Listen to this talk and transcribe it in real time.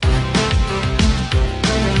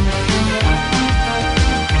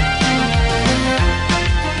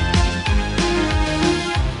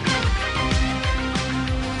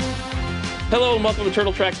and welcome to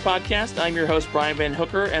Turtle Tracks Podcast. I'm your host, Brian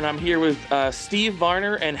VanHooker, and I'm here with Steve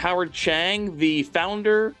Varner and Howard Chang, the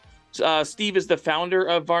founder. Steve is the founder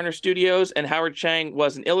of Varner Studios, and Howard Chang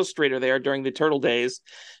was an illustrator there during the Turtle days.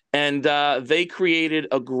 And they created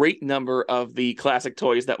a great number of the classic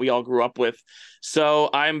toys that we all grew up with. So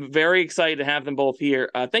I'm very excited to have them both here.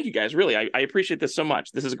 Thank you, guys. Really, I appreciate this so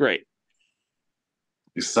much. This is great.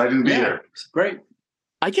 Excited to be here. It's great.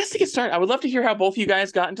 I guess to get started, I would love to hear how both of you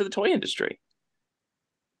guys got into the toy industry.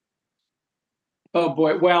 Oh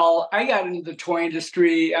boy. Well, I got into the toy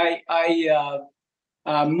industry. I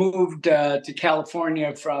moved to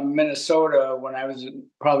California from Minnesota when I was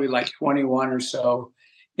probably like 21 or so.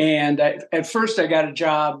 And at first I got a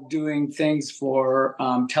job doing things for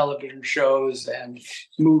television shows and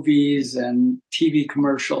movies and TV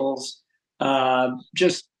commercials,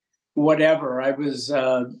 just whatever. I was,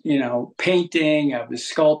 painting, I was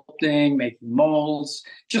sculpting, making molds,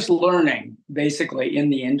 just learning basically in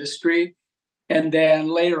the industry. And then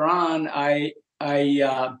later on, I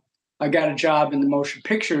got a job in the motion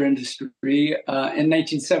picture industry. In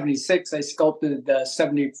 1976, I sculpted the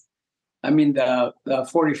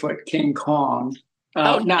 40-foot King Kong.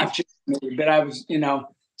 Not just me, but I was,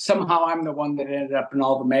 somehow I'm the one that ended up in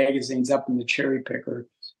all the magazines up in the Cherry Picker.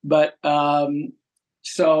 But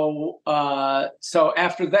so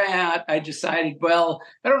after that, I decided, well,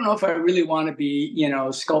 I don't know if I really want to be,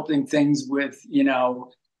 sculpting things with,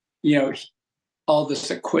 all this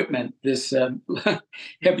equipment, this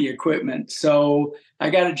heavy equipment. So I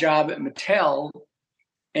got a job at Mattel,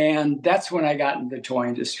 and that's when I got into the toy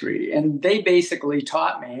industry. And they basically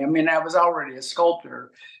taught me, I was already a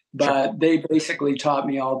sculptor, but they basically taught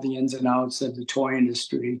me all the ins and outs of the toy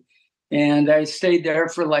industry. And I stayed there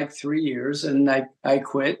for like 3 years, and I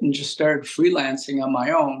quit and just started freelancing on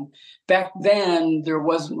my own. Back then, there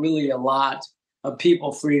wasn't really a lot of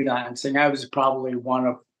people freelancing. I was probably one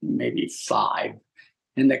of maybe 5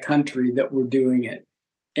 in the country that were doing it.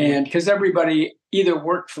 And because everybody either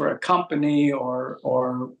worked for a company or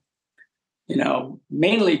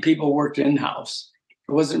mainly people worked in-house.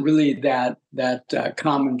 It wasn't really that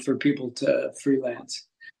common for people to freelance.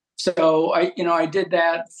 So I did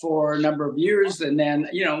that for a number of years, and then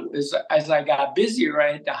as I got busier,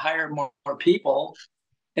 I had to hire more people,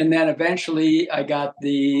 and then eventually I got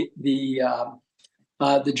the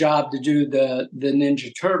job to do the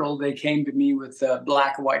Ninja Turtle. They came to me with a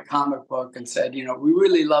black and white comic book and said, we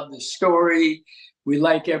really love the story, we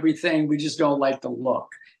like everything, we just don't like the look.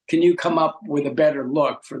 Can you come up with a better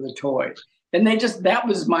look for the toy? And that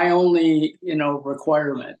was my only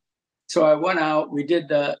requirement. So I went out, we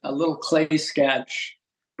did a little clay sketch,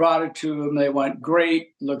 brought it to them. They went, great,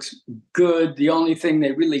 looks good. The only thing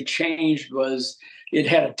they really changed was it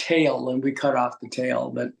had a tail, and we cut off the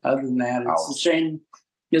tail. But other than that, it's the same.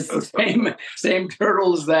 It's the same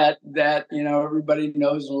turtles that everybody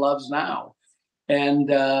knows and loves now. And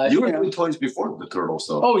you were doing toys before the turtles,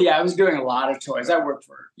 though. Oh yeah, I was doing a lot of toys. I worked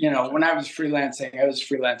for when I was freelancing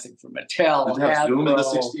for Mattel. Did you have Zoom in the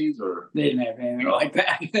 '60s, or they didn't have anything like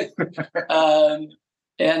that.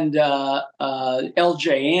 And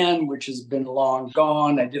LJN, which has been long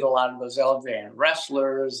gone. I did a lot of those LJN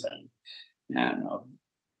wrestlers, and I don't know.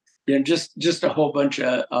 Just a whole bunch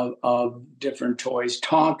of different toys.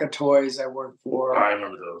 Tonka toys I worked for. I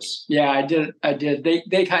remember those. Yeah, I did.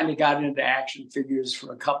 They kind of got into action figures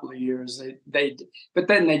for a couple of years. But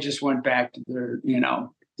then they just went back to their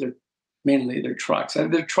mainly their trucks.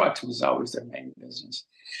 Their trucks was always their main business.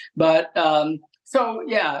 But so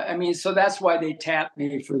that's why they tapped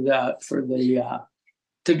me for the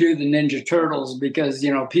to do the Ninja Turtles, because,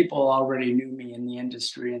 people already knew me in the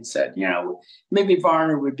industry and said, maybe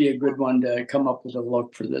Varner would be a good one to come up with a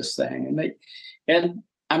look for this thing. And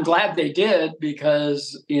I'm glad they did,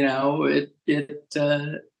 because, it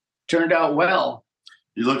turned out well.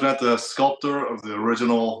 You looked at the sculptor of the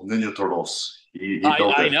original Ninja Turtles. He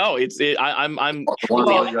built I it. know. I'm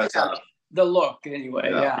all you guys have. The look,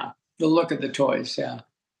 anyway. Yeah. The look of the toys. Yeah.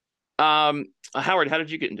 Howard, how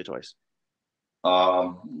did you get into toys?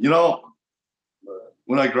 When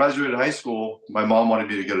I graduated high school, my mom wanted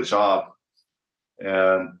me to get a job,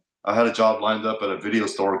 and I had a job lined up at a video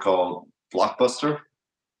store called Blockbuster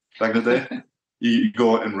back in the day. You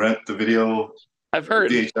go and rent the video. I've heard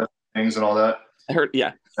VHS things and all that. I heard,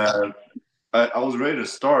 yeah. And I was ready to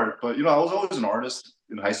start, but I was always an artist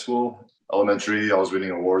in high school, elementary. I was winning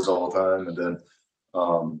awards all the time, and then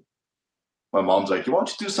my mom's like, why don't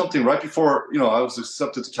you do something right before, I was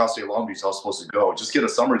accepted to Cal State Long Beach. I was supposed to go, just get a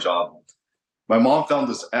summer job. My mom found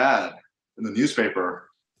this ad in the newspaper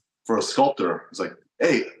for a sculptor. It's like,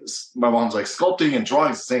 hey, my mom's like, sculpting and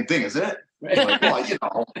drawing is the same thing, isn't it? I'm like, well, you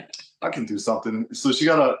know, I can do something. So she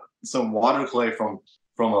got some water clay from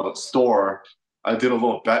a store. I did a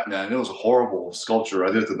little Batman. It was a horrible sculpture.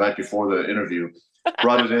 I did it the night before the interview.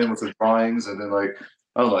 Brought it in with the drawings, and then like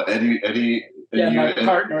I don't know, Eddie, my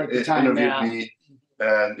partner at the time, interviewed me,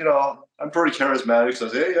 and you know, I'm pretty charismatic. So I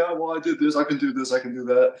say, hey, yeah, well, I did this. I can do this. I can do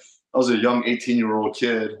that. I was a young 18-year-old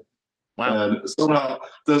kid. Wow. And somehow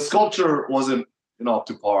the sculpture wasn't, you know, up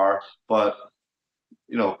to par, but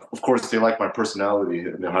you know, of course, they like my personality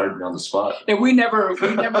and they hired me on the spot. And we never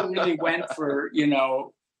really went for, you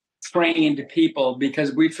know, training to people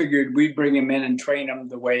because we figured we'd bring them in and train them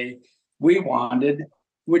the way we wanted,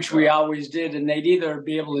 which we always did. And they'd either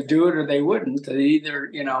be able to do it or they wouldn't. They'd either,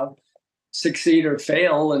 you know, succeed or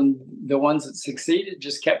fail. And the ones that succeeded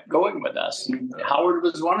just kept going with us. And Howard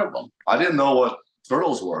was one of them. I didn't know what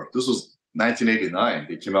turtles were. This was 1989.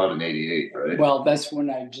 They came out in 88, right? Well, that's when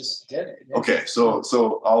I just did it. Okay, so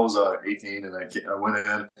I was 18 and I went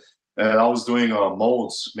in and I was doing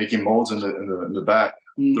molds, making molds in the back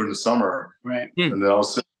during the summer. Right. And then I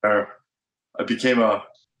was sitting there. I became a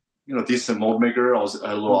decent mold maker. I had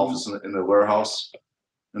a little office in the warehouse.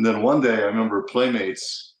 And then one day I remember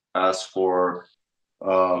Playmates asked for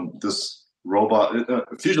this robot,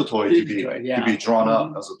 fusion toy to be drawn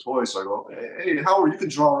up as a toy. So I go, hey, Howard, you can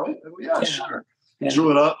draw, right? I go, yeah, sure. Yeah. Drew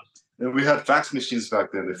it up. And we had fax machines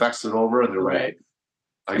back then. They faxed it over and they're like,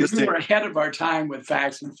 I guess we were ahead of our time with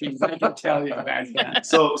fax machines. I can tell you back then.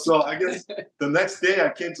 So I guess the next day I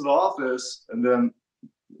came to the office and then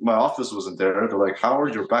my office wasn't there. They're like,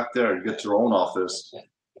 Howard, you're back there. You get your own office.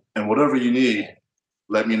 And whatever you need,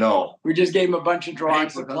 let me know. We just gave him a bunch of drawing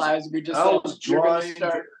supplies. We just was drawing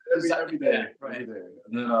every day. Right. Every day.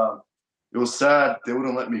 And then it was sad. They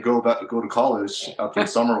wouldn't let me go to college after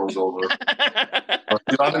summer was over. But,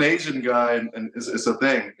 you know, I'm an Asian guy, and it's a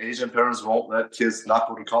thing. Asian parents won't let kids not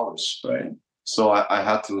go to college. Right. So I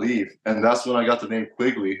had to leave, and that's when I got the name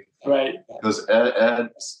Quigley. Right. Because Ed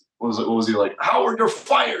was he like, Howard, you're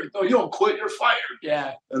fired. No, you don't quit. You're fired.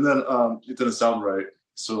 Yeah. And then it didn't sound right.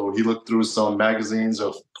 So he looked through some magazines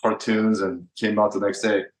of cartoons and came out the next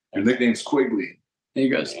day. Your nickname's Quigley. And he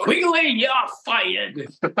goes, Quigley, you're fired.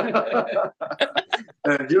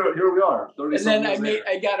 And here we are. And then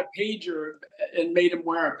I got a pager and made him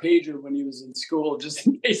wear a pager when he was in school, just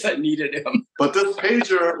in case I needed him. But this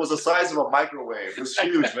pager was the size of a microwave. It was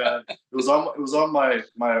huge, man. It was on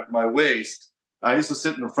my waist. I used to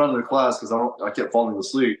sit in the front of the class because I kept falling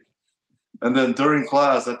asleep. And then during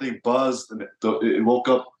class, I think buzzed and it woke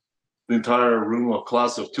up the entire room of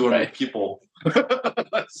class of 200 people.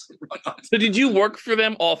 So did you work for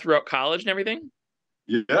them all throughout college and everything?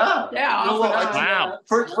 Yeah. Yeah. Wow.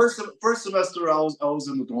 First semester, I was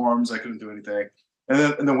in the dorms. I couldn't do anything.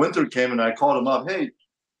 And then winter came and I called them up. Hey,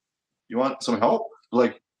 you want some help?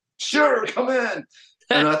 Like, sure, come in.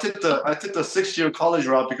 And I took the 6-year college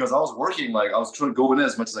route because I was working. Like I was trying to go in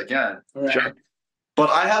as much as I can. Right. Sure. But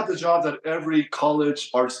I had the job that every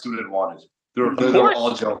college art student wanted. They were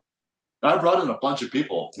all joking. I brought in a bunch of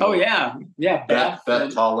people. Oh, yeah. Yeah.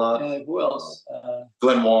 Beth Tala. Who else?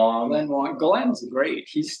 Glenn Wong. Glenn's great.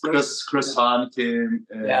 He's Chris Hahn came.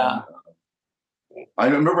 And, yeah. I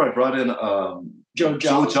remember I brought in Joe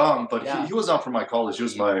Jung, but he was not from my college. He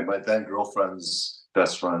was my then girlfriend's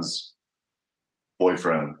best friend's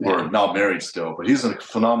boyfriend. Yeah. We're now married still, but he's a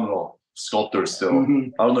phenomenal sculptor still. Mm-hmm.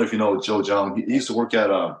 I don't know if you know Joe Jung. He used to work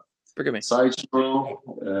at Sideshow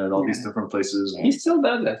and all these different places. He still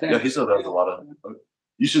does, I think. Yeah, he still does a lot of.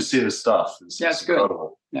 You should see his stuff. It's good.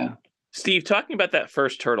 Incredible. Yeah. Steve, talking about that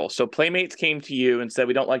first turtle. So Playmates came to you and said,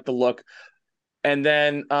 we don't like the look. And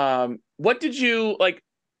then what did you like?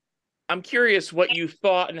 I'm curious what you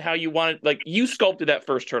thought and how you wanted, like you sculpted that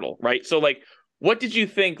first turtle, right? So like, what did you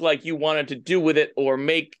think like you wanted to do with it or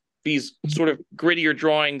make these sort of grittier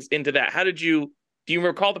drawings into that? Do you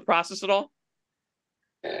recall the process at all?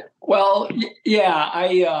 Well,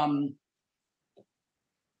 yeah,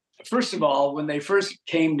 first of all, when they first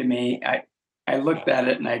came to me, I looked at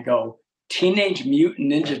it and I go, Teenage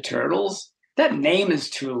Mutant Ninja Turtles? That name is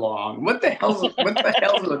too long. What the hell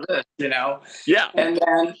is this, you know? Yeah. And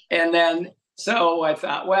then so I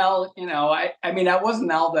thought, well, you know, I mean, I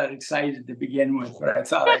wasn't all that excited to begin with, but I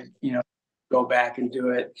thought I'd, you know, go back and do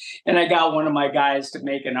it. And I got one of my guys to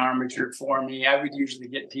make an armature for me. I would usually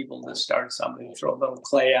get people to start something, throw a little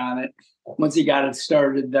clay on it. Once he got it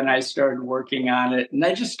started, then I started working on it. And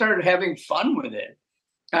I just started having fun with it.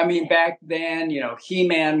 I mean, back then, you know,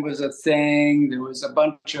 He-Man was a thing. There was a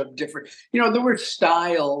bunch of different, you know, there were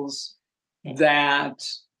styles that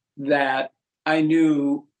I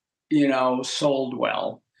knew, you know, sold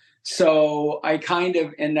well. So I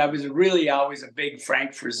was really always a big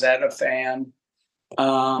Frank Frazetta fan.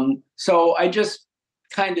 So I just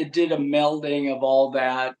kind of did a melding of all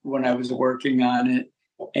that when I was working on it.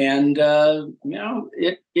 And,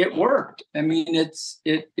 it worked. I mean,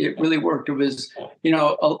 it really worked. It was,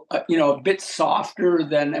 a bit softer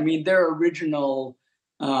than, their original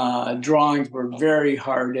drawings were very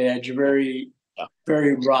hard edge, very,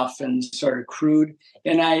 very rough and sort of crude.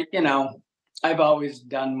 And I've always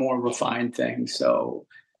done more refined things. So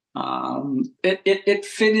it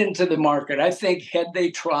fit into the market. I think had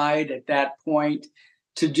they tried at that point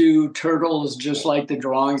to do turtles just like the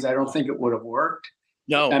drawings, I don't think it would have worked.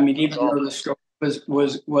 No, even though the story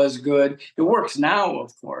was good, it works now,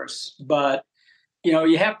 of course. But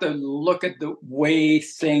you have to look at the way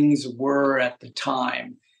things were at the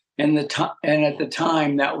time, and at the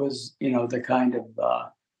time that was the kind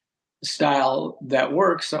of style that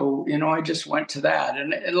worked. So I just went to that,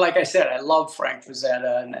 and like I said, I love Frank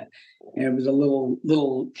Frazetta, and it was a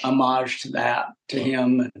little homage to that, to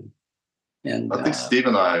him. And I think Steve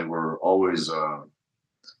and I were always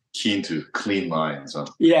keen to clean lines.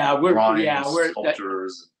 We're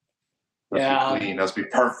sculptors. Clean. Has to be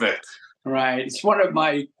perfect. Right. It's one of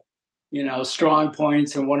my, strong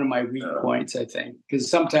points and one of my weak points, I think,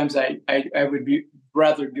 because sometimes I would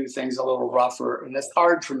rather do things a little rougher, and it's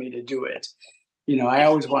hard for me to do it. I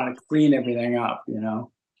always want to clean everything up.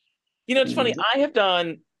 It's funny. I have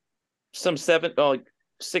done some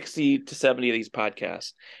 60 to 70 of these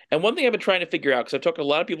podcasts, and one thing I've been trying to figure out, because I've talked to a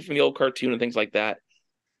lot of people from the old cartoon and things like that,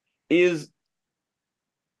 is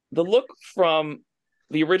the look from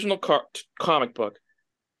the original comic book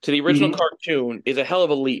to the original cartoon is a hell of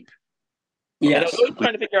a leap. Yes. And I was always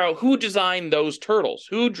trying to figure out who designed those turtles,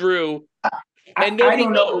 who drew. And I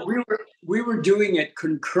don't know. We were doing it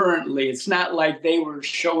concurrently. It's not like they were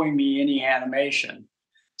showing me any animation.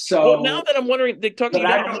 So now that I'm wondering, I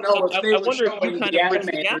don't know if they were showing the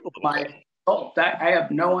animation. I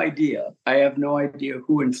have no idea. I have no idea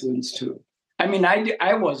who influenced who.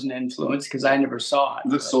 I wasn't influenced because I never saw it. It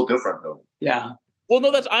looks so different, though. Yeah. Well,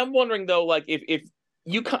 no, I'm wondering though, like if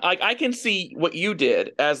you, I can see what you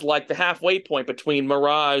did as like the halfway point between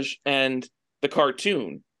Mirage and the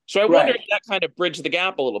cartoon. So I wonder if that kind of bridged the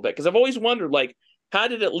gap a little bit, because I've always wondered, like, how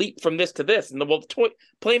did it leap from this to this? And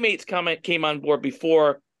Playmates came on board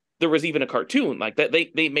before there was even a cartoon. Like that,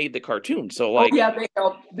 they made the cartoon. So like, they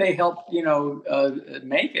helped make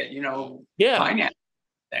it. Finance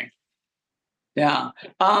thing. Yeah.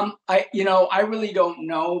 I really don't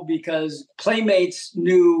know, because Playmates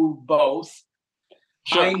knew both.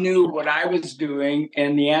 Sure. I knew what I was doing,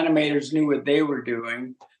 and the animators knew what they were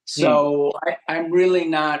doing. So I'm really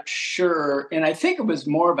not sure. And I think it was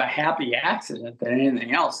more of a happy accident than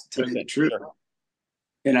anything else, to tell you the truth.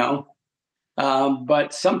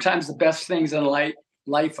 But sometimes the best things in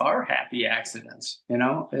life are happy accidents.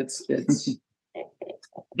 It's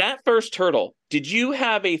that first turtle. Did you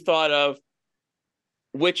have a thought of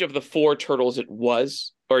which of the 4 turtles it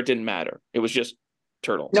was, or it didn't matter? It was just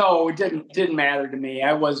turtles. No, it didn't matter to me.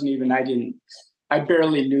 I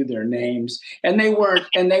barely knew their names, and they weren't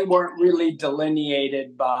really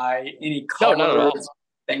delineated by any color. No, not at all.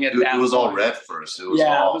 It was all red first. It was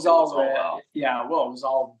all red. Yeah, well, it was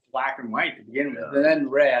all black and white to begin with, and then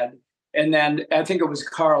red. And then I think it was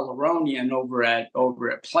Carl Aronian over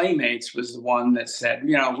at Playmates was the one that said,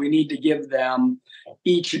 we need to give them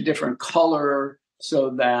each a different color,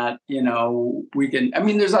 so that, we can,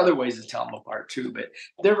 there's other ways to tell them apart too, but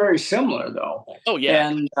they're very similar though. Oh yeah.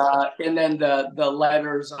 And then the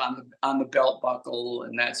letters on the belt buckle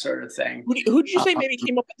and that sort of thing. Who did you say maybe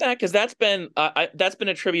came up with that? Because that's been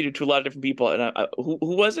attributed to a lot of different people. And who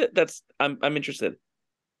was it? I'm interested.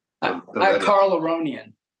 Carl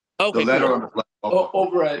Aronian. Okay. The letter on the belt buckle.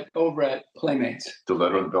 Over at Playmates. The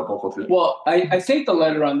letter on the belt buckle too? Well, I think the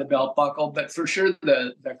letter on the belt buckle, but for sure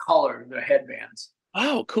the color, the headbands.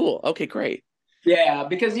 Oh, cool. Okay, great. Yeah,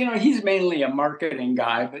 because he's mainly a marketing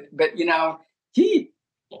guy, but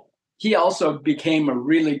he also became a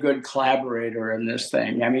really good collaborator in this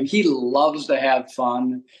thing. He loves to have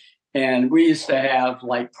fun, and we used to have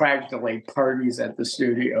like practically parties at the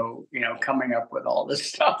studio, coming up with all this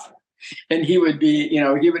stuff. And he would be, he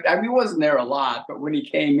wasn't there a lot, but when he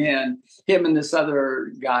came in, him and this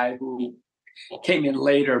other guy who came in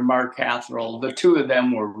later, Mark Catherall, the two of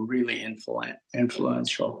them were really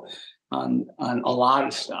influential on a lot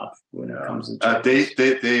of stuff when it comes to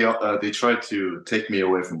they tried to take me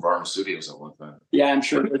away from Varner Studios at one time. Yeah, I'm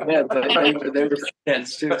sure they did. They were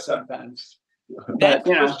friends too sometimes. But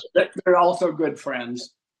they're also good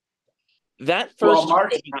friends. That first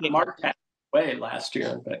Mark passed away last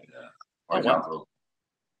year, but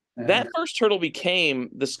That first turtle became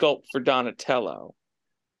the sculpt for Donatello.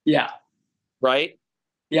 Yeah. Right?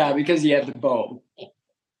 Yeah, because he had the bow.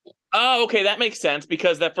 Oh, okay, that makes sense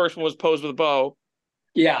because that first one was posed with a bow.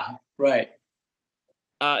 Yeah, right.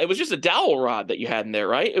 It was just a dowel rod that you had in there,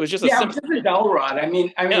 right? It was just it was just a dowel rod. I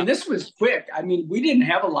mean, this was quick. I mean, we didn't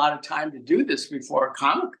have a lot of time to do this before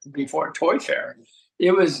Toy Fair.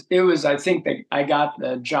 It was. I think that I got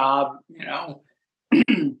the job,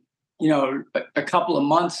 a couple of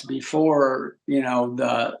months before,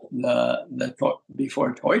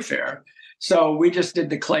 before Toy Fair. So we just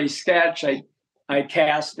did the clay sketch. I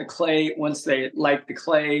cast the clay once they liked the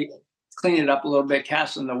clay. Clean it up a little bit,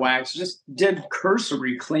 cast in the wax, just did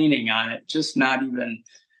cursory cleaning on it, just not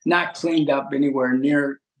cleaned up anywhere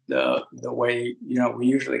near the way, we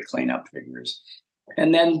usually clean up figures.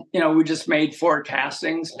 And then, we just made 4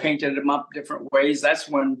 castings, painted them up different ways. That's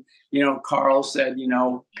when, Carl said,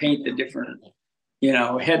 paint the different,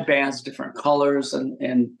 headbands, different colors and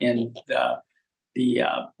the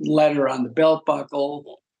letter on the belt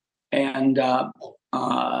buckle. And,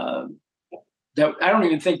 I don't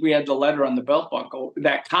even think we had the letter on the belt buckle.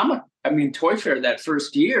 Toy Fair that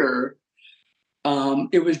first year,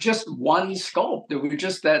 it was just one sculpt. It was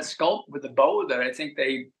just that sculpt with a bow that I think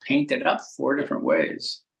they painted up 4 different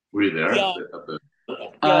ways. Were you there? Yeah.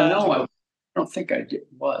 No, I don't think I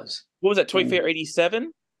was. What was that, Toy Fair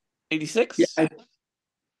 87? 86? Yeah,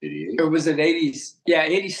 88. Or was it 80s? Yeah,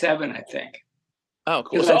 87, I think. Oh,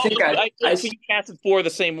 cool. So I think you casted 4 of the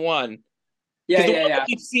same one. Yeah.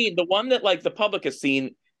 We've seen, the one that like the public has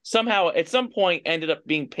seen, somehow at some point ended up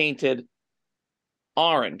being painted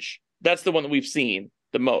orange. That's the one that we've seen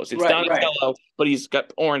the most. It's Donatello, but he's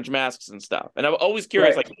got orange masks and stuff. And I'm always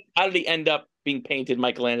curious, like, how did he end up being painted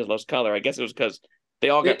Michelangelo's color? I guess it was because they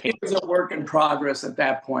all got painted. It was a work in progress at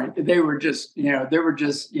that point. They were just,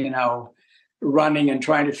 running and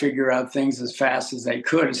trying to figure out things as fast as they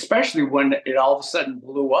could, especially when it all of a sudden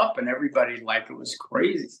blew up and everybody it was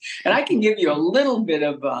crazy. And I can give you a little bit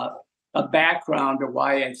of a background to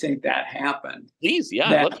why I think that happened. Please,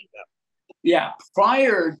 yeah. Yeah,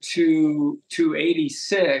 prior to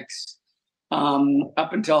 86,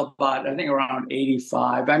 up until about, I think around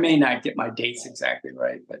 85, I may not get my dates exactly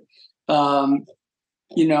right, but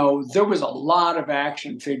there was a lot of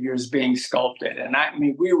action figures being sculpted, and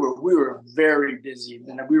we were very busy,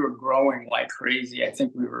 and we were growing like crazy. I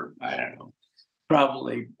think we were, I don't know,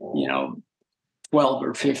 probably 12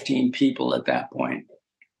 or 15 people at that point,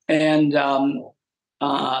 and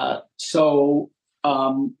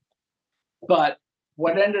but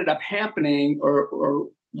what ended up happening, or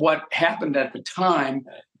what happened at the time,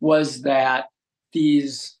 was that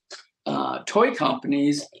these toy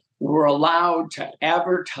companies were allowed to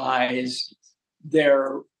advertise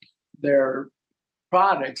their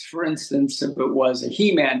products. For instance, if it was a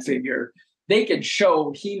He-Man figure, they could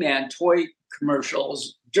show He-Man toy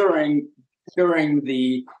commercials during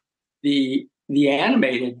the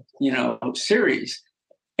animated series.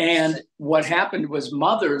 And what happened was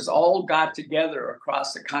mothers all got together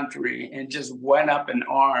across the country and just went up in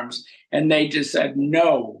arms, and they just said,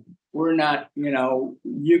 no, we're not,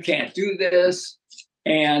 you can't do this.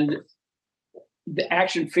 And the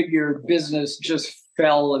action figure business just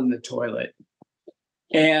fell in the toilet.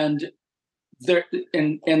 And the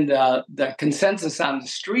consensus on the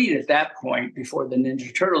street at that point, before the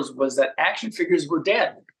Ninja Turtles, was that action figures were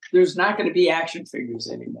dead. There's not going to be action figures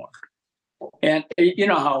anymore. And you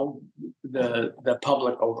know how the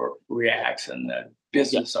public overreacts and the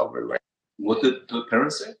business overreacts. What did the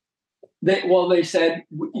parents say? They said,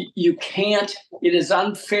 you can't, it is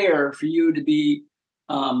unfair for you to be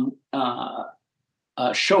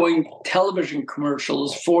showing television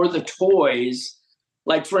commercials for the toys.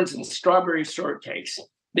 Like, for instance, strawberry shortcakes.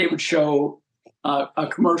 They would show a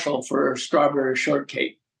commercial for strawberry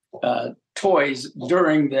shortcake toys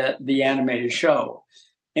during the animated show.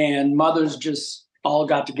 And mothers just all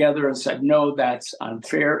got together and said, no, that's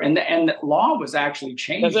unfair. And the law was actually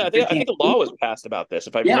changed. I think the law was passed about this,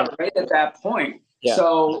 if I remember. Right at that point. Yeah.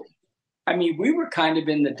 So, we were kind of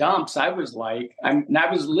in the dumps. I was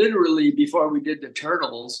literally, before we did the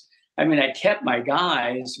Turtles, I kept my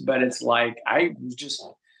guys, but it's like,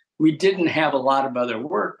 we didn't have a lot of other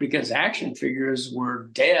work because action figures were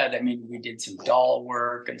dead. We did some doll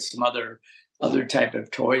work and some other type of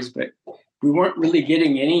toys, but we weren't really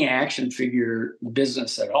getting any action figure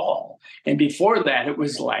business at all. And before that, it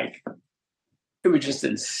was just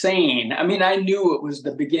insane. I knew it was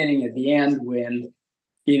the beginning of the end when,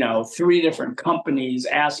 3 different companies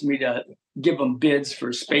asked me to give them bids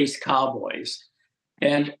for Space Cowboys.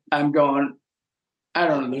 And I'm going, I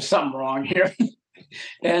don't know, there's something wrong here.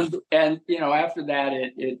 And you know, after that,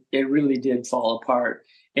 it really did fall apart.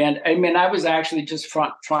 And I mean, I was actually just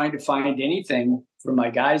trying to find anything for my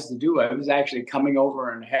guys to do. I was actually coming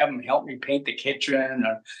over and having them help me paint the kitchen,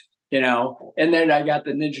 or, you know. And then I got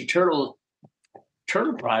the Ninja Turtle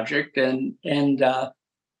project, and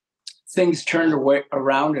things turned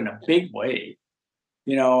around in a big way.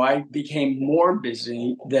 You know, I became more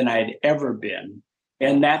busy than I'd ever been.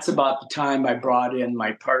 And that's about the time I brought in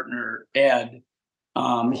my partner, Ed.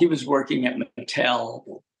 He was working at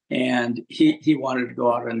Mattel, and he wanted to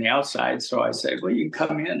go out on the outside. So I said, well, you can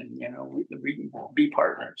come in and, you know, we can be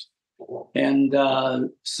partners. And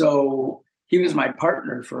so he was my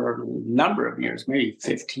partner for a number of years, maybe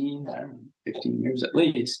 15 years at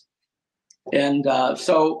least. And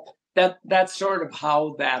so that's sort of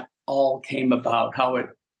how that all came about, how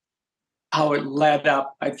it led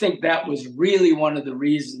up. I think that was really one of the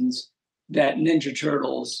reasons that Ninja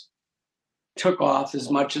Turtles took off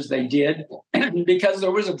as much as they did, because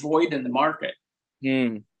there was a void in the market.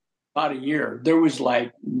 About a year, there was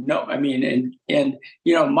like no. I mean, and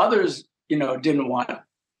you know, mothers, you know, didn't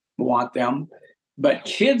want them, but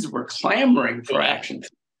kids were clamoring for action.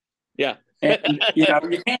 Yeah, and you know,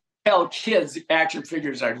 you can't tell kids action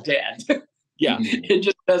figures are dead. Yeah, it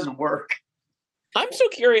just doesn't work. I'm so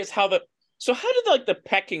curious how did like the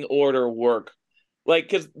pecking order work? Like,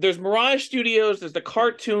 because there's Mirage Studios, there's the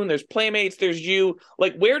cartoon, there's Playmates, there's you.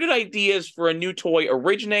 Like, where did ideas for a new toy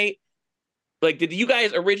originate? Like, did you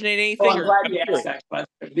guys originate anything? Well, I'm glad you asked that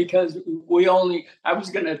question, because I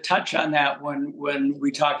was going to touch on that when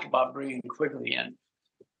we talked about bringing Quigley in.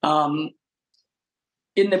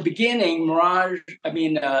 In the beginning,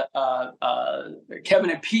 Kevin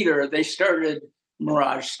and Peter, they started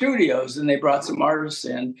Mirage Studios, and they brought some artists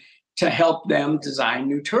in to help them design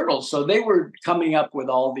new turtles. So they were coming up with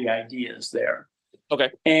all the ideas there. Okay.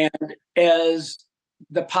 And as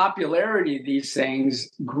the popularity of these things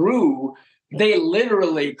grew, they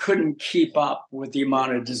literally couldn't keep up with the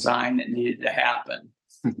amount of design that needed to happen.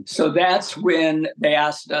 So that's when they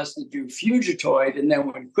asked us to do Fugitoid. And then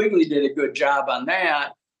when Quigley did a good job on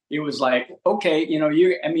that, it was like, okay, you know,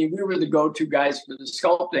 we were the go-to guys for the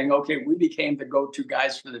sculpting. Okay, we became the go-to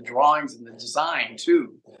guys for the drawings and the design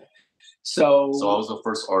too. So I was the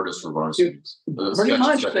first artist for Varner Studios. Pretty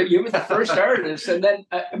much, you were the first artist, and then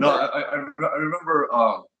I remember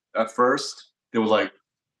at first it was like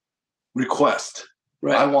request.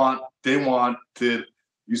 Right. They wanted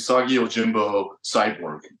Usagi Yojimbo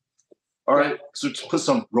Cyborg. All right, so to put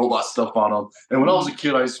some robot stuff on them. And when I was a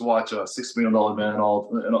kid, I used to watch $6 Million Man,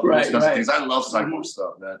 all those kinds of things. I love cyborg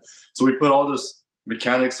stuff, man. So we put all this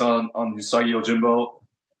mechanics on Usagi Yojimbo,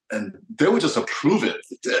 and they would just approve it.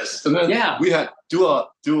 This, and then we had do a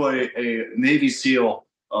Navy SEAL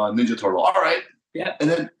Ninja Turtle. All right. Yeah. And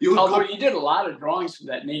then you did a lot of drawings for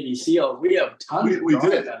that Navy SEAL. We have tons of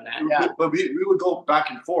drawings on that. Yeah. But we would go back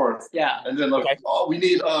and forth. Yeah. And then we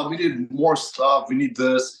need more stuff. We need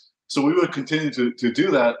this. So we would continue to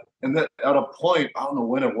do that. And then at a point, I don't know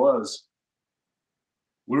when it was,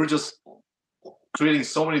 we were just creating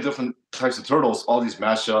so many different types of turtles, all these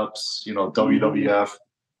mashups, you know, WWF,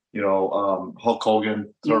 you know, Hulk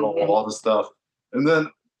Hogan, Turtle, all this stuff. And then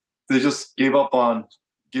they just gave up on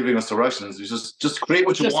giving us directions. You just create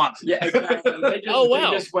what you want. Yeah, exactly. They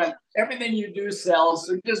just went, everything you do sells,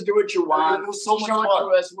 so just do what you want. It was so much Show fun.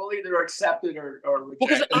 it to us. We'll either accept it or reject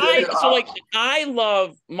because it. I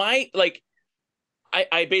love my, like,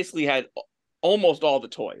 I basically had almost all the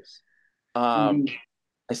toys. I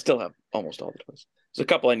still have almost all the toys. There's a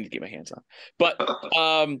couple I need to get my hands on. But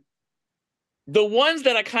the ones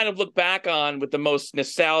that I kind of look back on with the most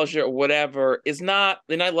nostalgia or whatever is not,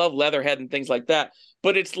 and I love Leatherhead and things like that,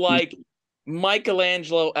 but it's like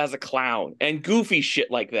Michelangelo as a clown and goofy shit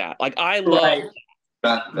like that. Like, I love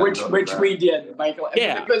that. Which we did, Michael.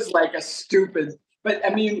 Yeah. It was like a stupid, but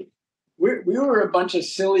I mean, we were a bunch of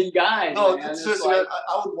silly guys. No, seriously,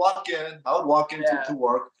 I would walk in to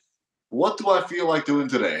work. What do I feel like doing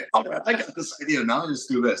today? I got this idea. Now let's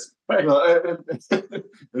do this. Right.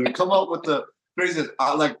 And come up with the crazy.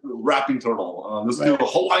 I like rapping turtle. Let's do a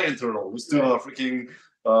Hawaiian turtle. Let's do a freaking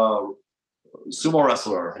sumo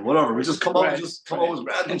wrestler. Whatever. We just come up with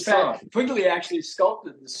random stuff. Quigley actually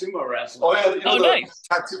sculpted the sumo wrestler. Oh yeah. Nice.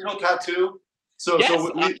 Tattoo. So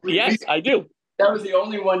yes, I do. That was the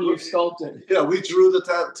only one you sculpted. Yeah, we drew the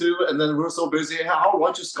tattoo, and then we were so busy. Hey, how why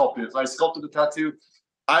don't you sculpt it? So I sculpted the tattoo.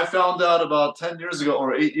 I found out about 10 years ago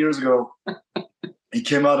or 8 years ago, he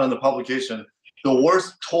came out on the publication, the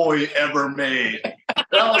worst toy ever made. And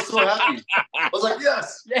I was so happy. I was like,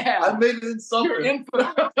 yes, I made it in something.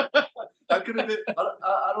 I could have been.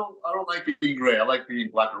 I don't like being gray. I like being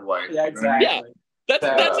black or white. Yeah, exactly. Yeah. That's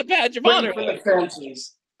a badge of Put honor. it for the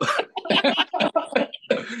fences.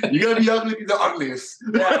 You gotta be ugly to be the ugliest.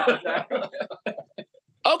 Yeah, exactly.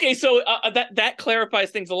 Okay, so that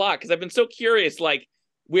clarifies things a lot, because I've been so curious, like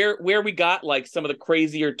where we got like some of the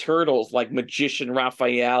crazier turtles, like Magician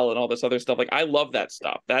Raphael and all this other stuff. Like, I love that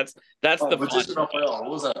stuff. That's the Magician fun. Raphael.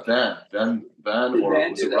 What was that? Van, or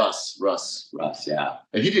Van was it Russ? Russ, yeah.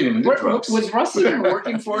 and he didn't even do drugs. Was Russ even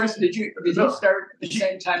working for us? Did he start at the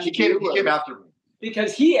same time? He came after me.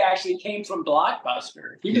 Because he actually came from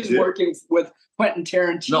Blockbuster. He was working with Quentin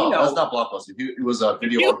Tarantino. No, that's not Blockbuster. He was a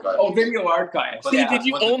video archive. Oh, Video Archives. See, did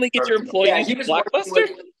you only get your employees he was Blockbuster?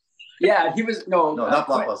 He was not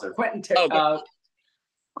Blockbuster. Quentin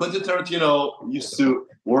Tarantino used to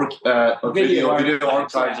work at a video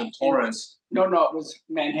archives in Torrance. No, it was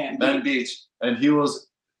Manhattan Beach, and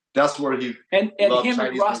that's where he and him Chinese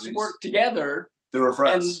and Russ movies. worked together. They were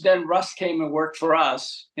friends. And then Russ came and worked for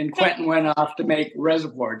us, and Quentin went off to make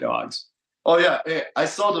Reservoir Dogs. Oh yeah, hey, I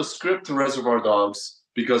saw the script to Reservoir Dogs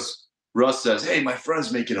because Russ says, "Hey, my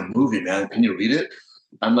friend's making a movie, man. Can you read it?"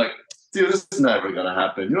 I'm like, "Dude, this is never gonna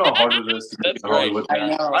happen. You know how hard it is to make a Hollywood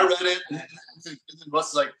man." I read it, and then Russ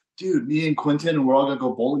is like, "Dude, me and Quentin, we're all gonna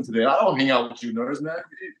go bowling today. I don't hang out with you nerds, man.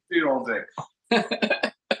 Do your own thing."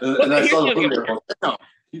 And I saw the movie.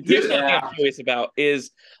 Here's something I'm curious about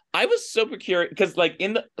is I was super curious because, like,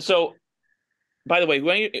 by the way,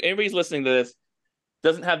 when anybody's listening to this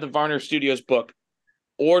doesn't have the Varner Studios book,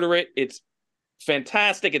 order it. It's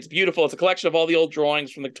fantastic. It's beautiful. It's a collection of all the old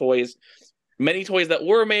drawings from the toys, many toys that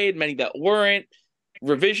were made, many that weren't,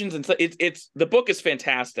 revisions, and so it's the book is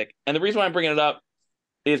fantastic. And the reason why I'm bringing it up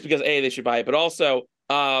is because they should buy it, but also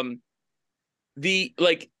a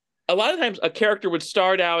lot of times a character would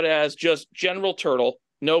start out as just General Turtle,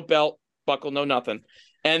 no belt, buckle, no nothing.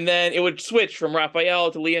 And then it would switch from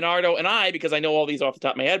Raphael to Leonardo. And because I know all these off the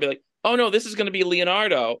top of my head, be like, oh no, this is going to be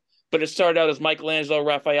Leonardo. But it started out as Michelangelo,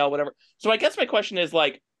 Raphael, whatever. So I guess my question is,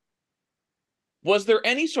 like, was there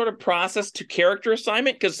any sort of process to character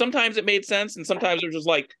assignment? Because sometimes it made sense, and sometimes it was just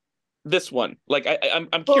like this one. Like,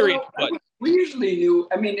 I'm curious. We usually knew.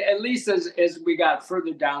 I mean, at least as we got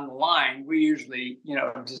further down the line, we usually,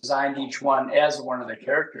 designed each one as one of the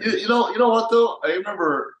characters. You know what though? I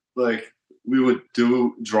remember, like, we would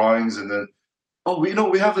do drawings, and then we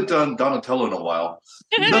haven't done Donatello in a while.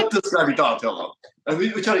 Let this guy be Donatello, and we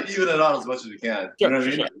try to even it out as much as we can. Sure, you know what I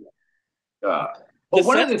mean? Sure. Yeah. But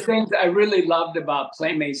one of the things I really loved about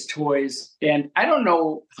Playmates toys, and I don't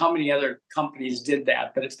know how many other companies did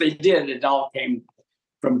that, but if they did, it all came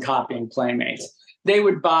from copying Playmates. They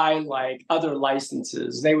would buy like other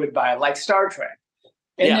licenses. They would buy like Star Trek,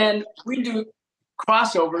 and then we do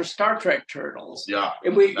crossover Star Trek Turtles. Yeah,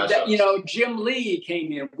 and Jim Lee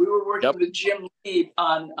came in. We were working with Jim Lee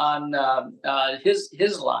on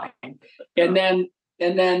his line, and then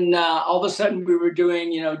all of a sudden we were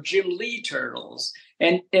doing Jim Lee Turtles,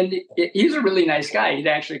 and he's a really nice guy. He'd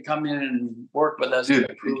actually come in and work with us.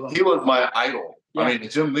 Dude, he was my idol. Yeah. I mean,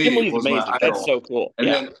 Jim Lee was amazing. My idol. That's so cool. And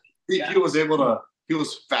then he was able to. He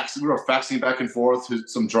was faxing. We were faxing back and forth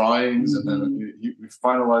some drawings, and then we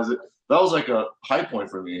finalized it. That was like a high point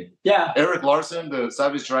for me. Yeah. Eric Larson, the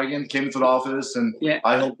Savage Dragon, came into the office, and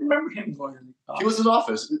I remember him going to the office. He was in the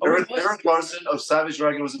office. Eric Larson of Savage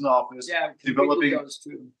Dragon was in the office, developing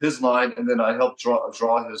his line, and then I helped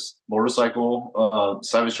draw his motorcycle,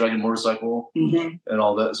 Savage Dragon motorcycle, and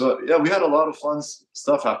all that. So we had a lot of fun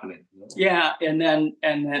stuff happening. Yeah, and then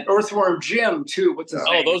Earthworm Jim too. What's his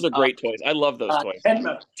name? Oh, those are great toys. I love those toys.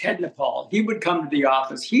 Ted Nepal. He would come to the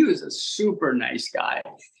office. He was a super nice guy,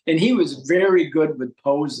 and he was very good with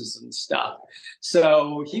poses and stuff.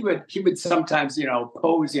 So he would sometimes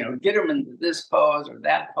pose, get him into this pose or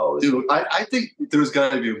that pose. Dude, I think there's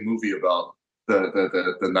got to be a movie about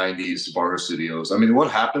the 90s Varner Studios. I mean, what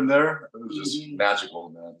happened there? It was just magical,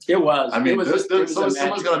 man. It was. I mean,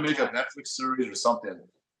 someone's got to make a Netflix series or something.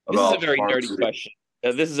 This is a very nerdy question.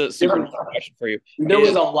 This is a super nerdy question for you. There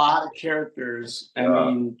was a lot of characters. I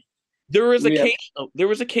mean, there was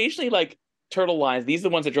occasionally like turtle lines. These are the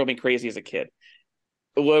ones that drove me crazy as a kid,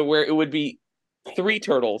 where it would be 3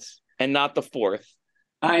 turtles and not the 4th.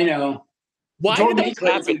 I know. Why did that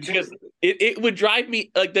happen? Because it would drive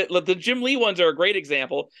me like the Jim Lee ones are a great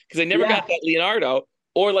example because I never got that Leonardo.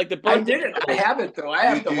 Or like the bird. I did it. I have it though. I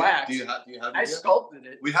have the wax. Do you have it? I sculpted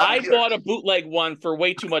it. I bought a bootleg one for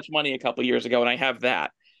way too much money a couple years ago, and I have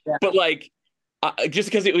that. Yeah. But like,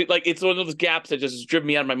 just because it's one of those gaps that just driven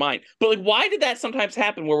me out of my mind. But like, why did that sometimes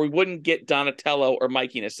happen where we wouldn't get Donatello or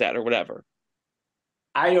Mikey in a set or whatever?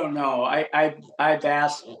 I don't know. I've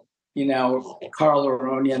asked Carl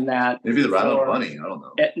Aronian that. Maybe the Random Bunny. I don't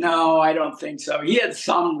know. No, I don't think so. He had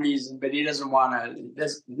some reason, but he doesn't want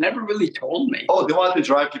to. Never really told me. Oh, they wanted to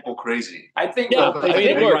drive people crazy. I think. Yeah, I think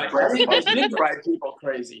it they did drive people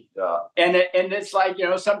crazy. Yeah. And it's like,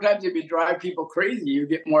 sometimes if you drive people crazy, you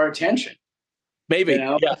get more attention. Maybe.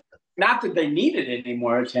 Yeah. Not that they needed any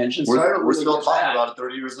more attention. We're still talking about it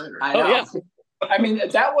 30 years later. I know. Oh, yeah. I mean,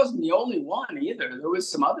 that wasn't the only one either. There was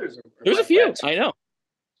some others. There's a few. I know.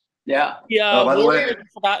 Yeah. Yeah. By the way,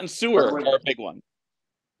 Forgotten Sewer are a big one.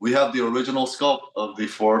 We have the original sculpt of the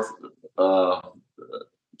fourth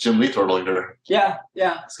Jim Lee turtle here. Yeah.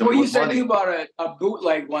 Well, you said funny. you bought a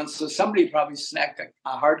bootleg once, so somebody probably snagged a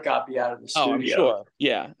hard copy out of the studio. Oh, I'm sure.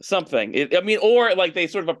 Yeah, something. Or like they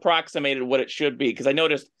sort of approximated what it should be, because I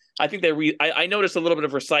noticed. I think I noticed a little bit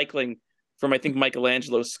of recycling from, I think,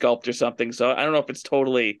 Michelangelo's sculpt or something. So I don't know if it's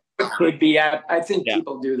totally. It could be. I think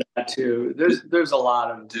people do that too. There's a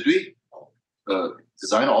lot of. Did we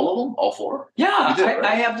design all of them? All four? Yeah, did, right?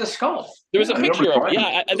 I have the sculpt. There was a picture of it.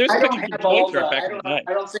 Yeah, there's a picture of I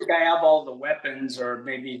don't think I have all the weapons, or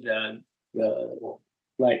maybe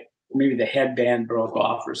maybe the headband broke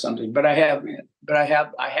off or something. But I have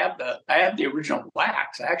the original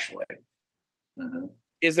wax actually. Mm-hmm.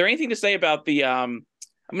 Is there anything to say about the I'm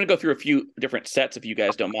going to go through a few different sets if you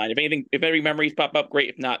guys don't mind. If any memories pop up, great.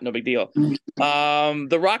 If not, no big deal.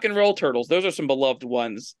 The rock and roll turtles, those are some beloved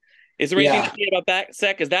ones. Is there anything to say about that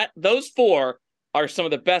set? Because those four are some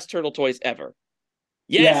of the best turtle toys ever.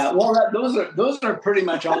 Yes. Yeah, well, those are pretty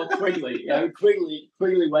much all Quigley.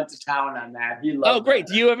 Quigley went to town on that. He loved. Oh, great!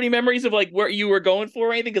 That. Do you have any memories of like where you were going for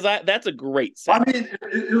or anything? Because that's a great set. I mean,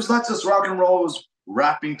 it was not just rock and roll. It was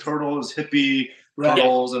rapping turtles, hippie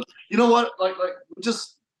turtles, and you know what? Like we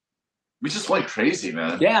just went crazy,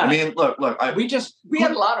 man. Yeah. I mean, look. We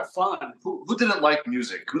had a lot of fun. Who didn't like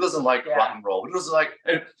music? Who doesn't like rock and roll? Who doesn't like?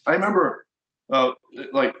 I remember,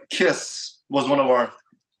 Kiss was one of our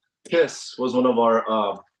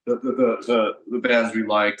the bands we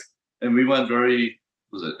liked, and we went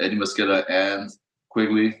was it Eddie Mosqueda and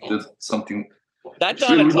Quigley did something. That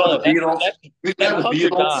Donatello. We had the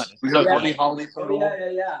Beatles. We had Buddy Holly turtle.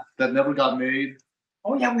 Yeah. That never got made.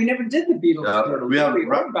 Oh yeah, we never did the Beatles turtle. We have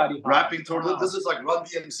rapping turtle. This is like Run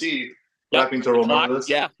DMC rapping turtle. Remember this?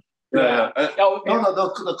 Yeah. No,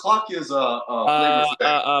 the clock is Flavor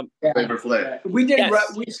Flav. We did.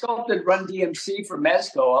 Yes. We sculpted Run DMC for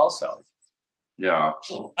Mezco also. Yeah.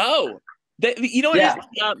 Oh, you know what? Yeah.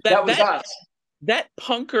 That was us. That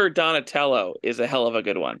punker Donatello is a hell of a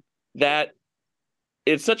good one.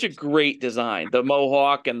 It's such a great design. The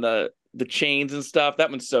mohawk and the chains and stuff. That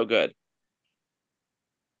one's so good.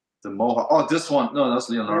 The mohawk. Oh, this one. No, that's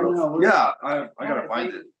Leonardo. Yeah, I gotta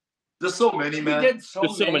find it. There's so many, man. There's so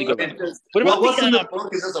many good ones. What's in the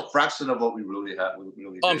book is just a fraction of what we really have.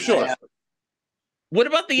 I'm sure. Yeah. What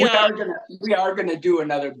about the? We are gonna do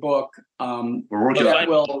another book. We're working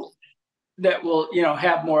on that will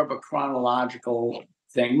have more of a chronological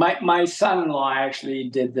thing. My son-in-law actually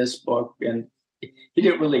did this book, and he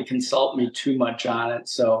didn't really consult me too much on it,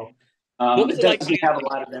 so it doesn't have a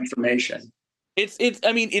lot of information. It's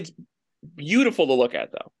beautiful to look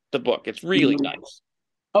at though. The book, it's really nice.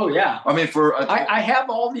 Oh yeah. I mean, I have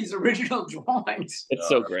all these original drawings. It's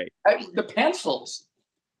so great. The pencils.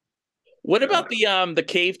 What about the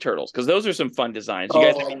cave turtles? Because those are some fun designs. You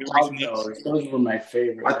guys those were my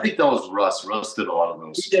favorite. I think that was Russ. Russ did a lot of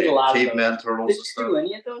those. He did a lot caveman of those. turtles Did and stuff. you do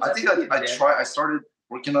any of those? I think I tried. I started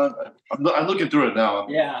working on. I'm looking through it now.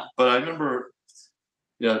 Yeah. But I remember.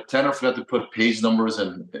 Yeah, Tanner forgot to put page numbers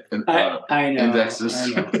and I know, indexes. I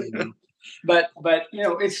know. But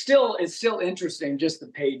it's still interesting just to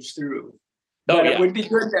page through. But it would be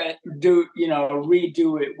good to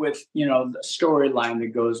redo it with the storyline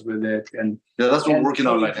that goes with it, and that's what we're working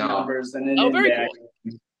on right now. Numbers and an very cool.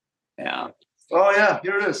 Yeah. Oh yeah,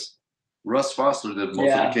 here it is. Russ Foster did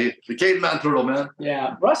most of the caveman turtle, man.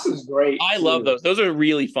 Yeah, Russ is great. I love those. Those are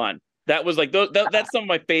really fun. That was like that's some of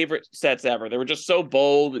my favorite sets ever. They were just so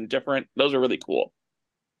bold and different. Those are really cool.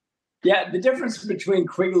 Yeah, the difference between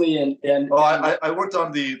Quigley and I worked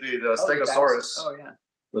on the Stegosaurus. Oh yeah.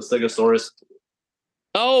 The Stegosaurus.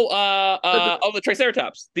 The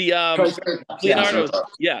Triceratops. The Leonardo.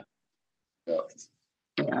 Yeah.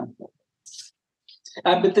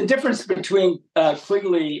 But the difference between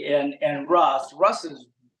Quigley and Russ is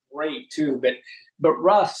great too. But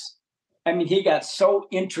Russ, I mean, he got so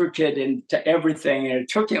intricate into everything, and it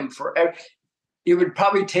took him forever. It would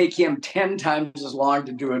probably take him 10 times as long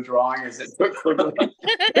to do a drawing as it took Quigley.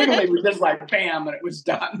 Quigley was just like bam, and it was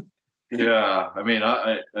done. Yeah, I mean,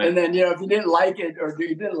 and then if you didn't like it or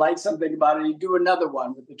you didn't like something about it, you do another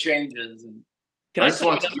one with the changes. And Can I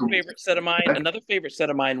tell you another favorite set of mine? Another favorite set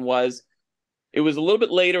of mine was, it was a little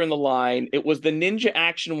bit later in the line. It was the Ninja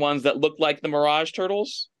Action ones that looked like the Mirage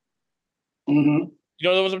Turtles. Mm-hmm. You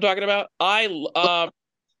know the ones I'm talking about?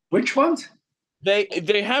 Which ones? They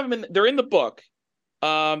have them they're in the book.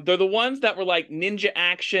 They're the ones that were like Ninja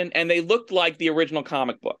Action, and they looked like the original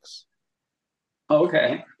comic books.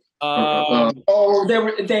 Okay.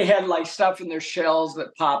 They had like stuff in their shells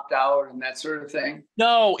that popped out and that sort of thing.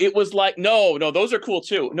 No, it was like no, those are cool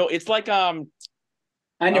too. No, it's like I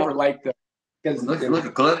never liked them because look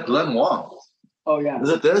at Glenn Wong. Oh yeah. Is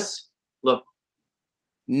it this? Look.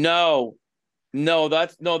 No,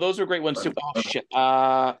 those are great ones too. Oh shit.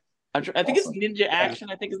 I think it's Ninja Action.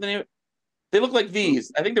 I think is the name. They look like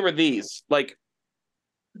these. I think they were these. Like.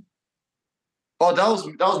 Oh, that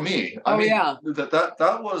was me. I mean, yeah.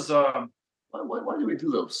 That was. Why did we do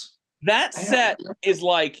those? That set is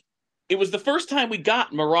like. It was the first time we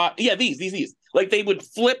got Mirage. Yeah, these. Like they would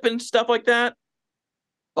flip and stuff like that.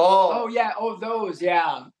 Oh yeah. Oh, those.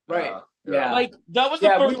 Yeah. Right. Yeah. Like that was the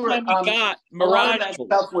first time we got Mirage. That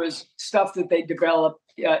stuff was stuff that they developed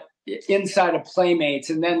inside of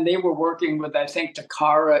Playmates, and then they were working with, I think,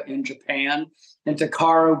 Takara in Japan, and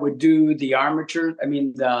Takara would do the armature. I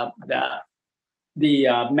mean the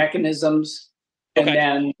mechanisms, and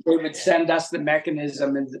then they would send us the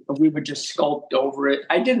mechanism, and we would just sculpt over it.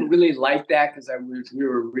 I didn't really like that because we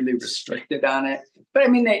were really restricted on it, but I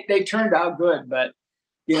mean they turned out good. But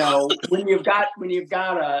you know, when you've got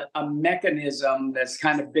a mechanism that's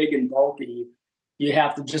kind of big and bulky, you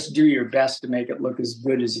have to just do your best to make it look as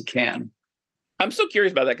good as you can. I'm so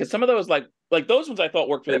curious about that because some of those like those ones I thought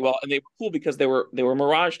worked really well, and they were cool because they were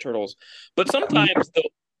Mirage Turtles. But sometimes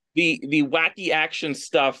the wacky action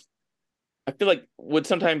stuff, I feel like would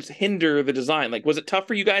sometimes hinder the design. Like, was it tough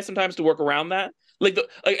for you guys sometimes to work around that? Like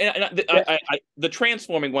the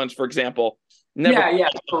transforming ones, for example.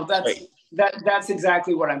 So that's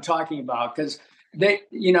exactly what I'm talking about, because they,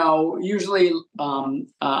 usually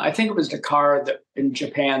I think it was Takara that in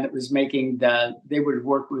Japan that was making they would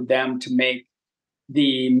work with them to make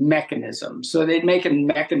the mechanisms. So they'd make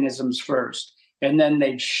mechanisms first, and then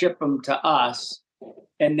they'd ship them to us,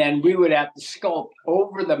 and then we would have to sculpt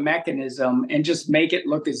over the mechanism and just make it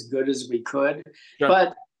look as good as we could. Sure.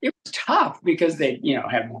 But it was tough because they,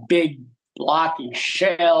 have big blocky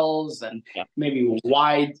shells and maybe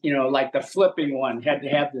wide, like the flipping one had to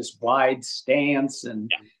have this wide stance, and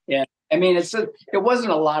I mean it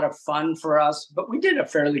wasn't a lot of fun for us, but we did a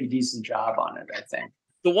fairly decent job on it, I think.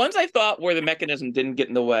 The ones I thought where the mechanism didn't get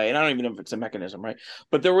in the way, and I don't even know if it's a mechanism, right?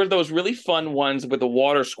 But there were those really fun ones with the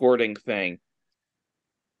water squirting thing.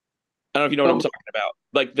 I don't know if you know what I'm talking about.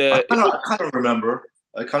 Like I kind of remember.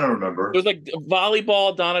 It was like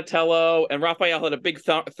volleyball Donatello, and Raphael had a big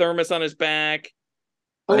thermos on his back.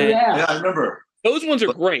 Oh yeah, I remember. Those ones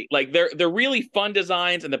are great. Like they're really fun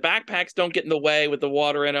designs, and the backpacks don't get in the way with the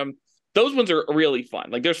water in them. Those ones are really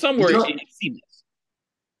fun. Like there's somewhere you can see this.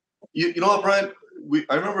 You know what, Brian?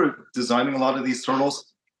 I remember designing a lot of these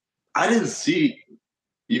turtles. I didn't see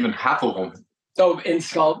even half of them. So in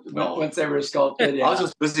sculpt, once they were sculpted, I was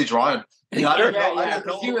just busy drawing. He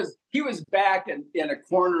was back in a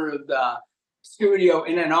corner of the studio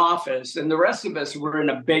in an office, and the rest of us were in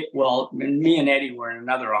a big. Well, me and Eddie were in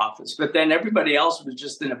another office, but then everybody else was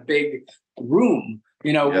just in a big room,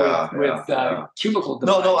 with cubicle.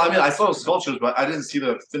 No. I mean, I saw sculptures, but I didn't see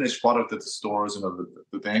the finished product at the stores and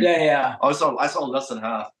the thing. Yeah. I saw less than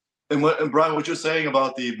half. And Brian, what you're saying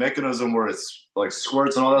about the mechanism where it's like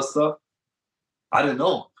squirts and all that stuff, I didn't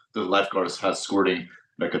know the lifeguards had squirting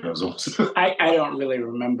mechanisms. I don't really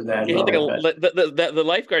remember that. The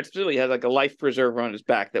lifeguard specifically had like a life preserver on his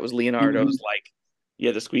back that was Leonardo's. Mm-hmm. Like,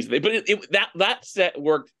 yeah, the squeeze. But that set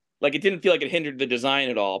worked. Like, it didn't feel like it hindered the design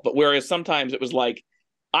at all. But whereas sometimes it was like,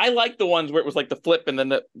 I like the ones where it was like the flip and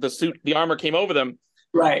then the suit, the armor came over them.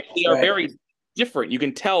 Right. They are very different. You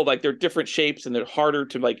can tell like they're different shapes and they're harder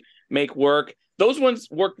to like make work. Those ones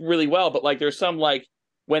work really well, but like there's some like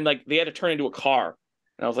when like they had to turn into a car,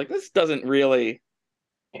 and I was like, this doesn't really.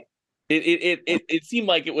 It seemed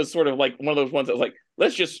like it was sort of like one of those ones that was like,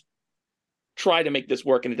 let's just try to make this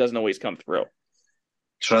work, and it doesn't always come through.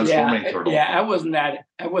 Transforming turtle. Yeah, I wasn't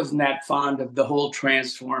that fond of the whole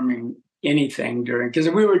transforming anything because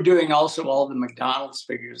we were doing also all the McDonald's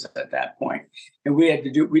figures at that point, and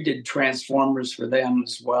we did Transformers for them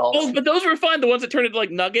as well. Oh, but those were fun. The ones that turned into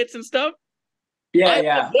like nuggets and stuff.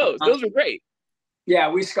 Yeah. Those were great.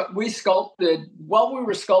 Yeah, we sculpted while we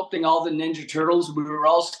were sculpting all the Ninja Turtles. We were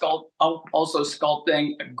also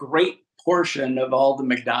sculpting a great portion of all the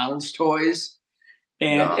McDonald's toys,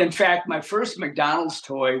 And in fact, my first McDonald's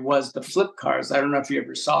toy was the flip cars. I don't know if you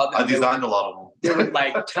ever saw them. I designed a lot of them. They were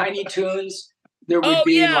like Tiny Toons. There would Oh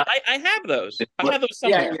be yeah, like, I have those. I have those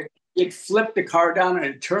somewhere. yeah, you'd flip the car down and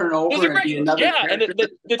it'd turn over Those are and great. be another Yeah, and character.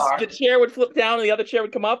 the chair would flip down and the other chair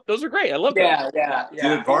would come up. Those are great. I love those. Yeah.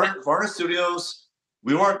 Dude, Varner Studios,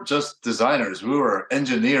 we weren't just designers, we were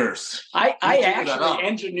engineers. I actually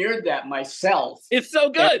engineered that myself. It's so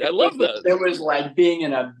good. I love those. It was like being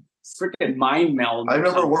in a freaking mind meld. I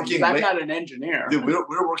remember working. I'm not an engineer. Dude, we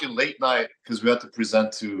were working late night because we had to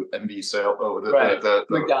present to MB sale, the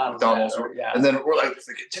McDonald's. Yeah. And then we're like,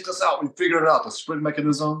 check this out. We figured it out, the spring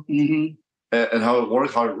mechanism and how it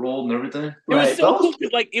worked, how it rolled, and everything. It was so cool.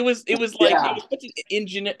 Like it was like it was such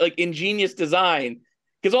an ingenious design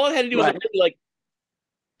because all it had to do was really, like,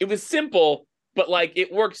 it was simple, but like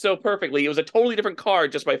it worked so perfectly. It was a totally different car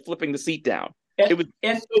just by flipping the seat down. It was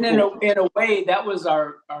cool. In a way, that was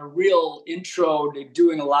our real intro to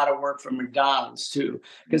doing a lot of work for McDonald's too,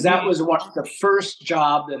 because that was one of the first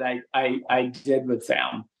job that I did with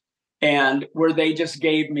them, and where they just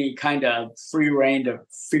gave me kind of free reign to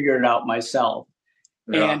figure it out myself.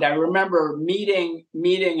 Yeah. And I remember meeting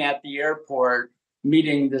at the airport,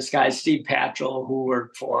 meeting this guy Steve Patchell, who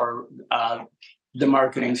worked for the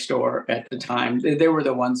marketing store at the time. They were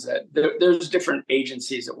the ones that there's different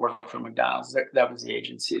agencies that work for McDonald's. That was the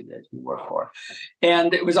agency that he worked for.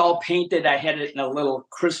 And it was all painted. I had it in a little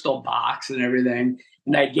crystal box and everything.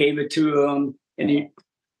 And I gave it to him and he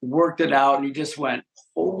worked it out and he just went,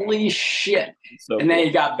 holy shit. So and then he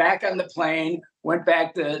got back on the plane, went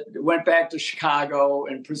back to Chicago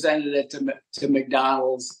and presented it to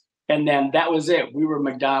McDonald's. And then that was it. We were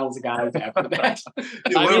McDonald's guys after that.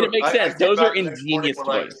 Dude, I mean, it makes sense. Those are ingenious toys.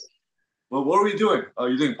 Like, well, what are we doing? Oh,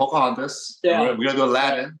 you're doing Pocahontas. Yeah. We're going to do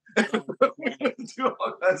Aladdin. We're going to do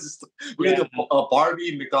all kinds of stuff. We're going to do a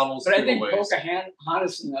Barbie McDonald's. But I think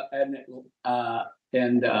Pocahontas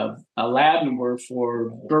and Aladdin were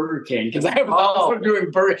for Burger King because I was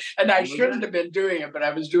doing Burger, and I shouldn't have been doing it, but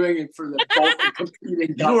I was doing it for the both the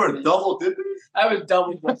competing. You were double dipping. I was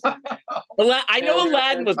double dipping. I know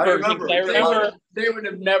Aladdin was Burger King. I remember they would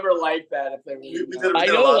have never liked that if they were. I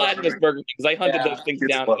know Aladdin was Burger King because I hunted those things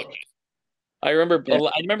down. I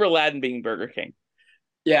remember Aladdin being Burger King.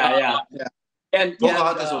 Yeah. And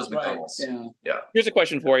Pocahontas was McDonald's. Yeah. Here's a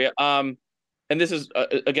question for you. And this is,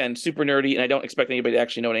 again, super nerdy, and I don't expect anybody to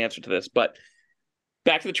actually know an answer to this, but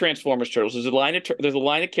back to the Transformers Turtles. There's a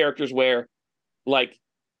line of characters where, like,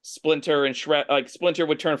 Splinter and Shred, like, Splinter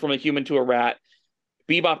would turn from a human to a rat.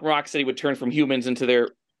 Bebop and Rocksteady would turn from humans into their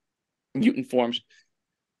mutant forms.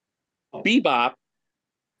 Bebop,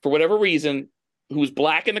 for whatever reason, who was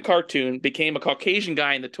black in the cartoon, became a Caucasian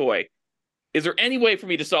guy in the toy. Is there any way for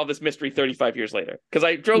me to solve this mystery 35 years later? Because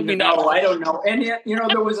I drove me nuts. No, I don't know. And yet,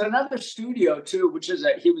 there was another studio too, which is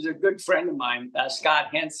he was a good friend of mine, Scott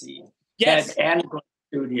Hensey, at Anagram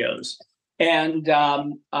Studios, and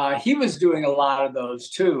he was doing a lot of those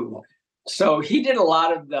too. So he did a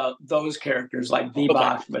lot of those characters like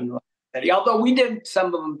Bebop and Rocksteady. Although we did some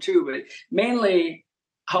of them too, but mainly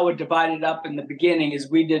how it divided up in the beginning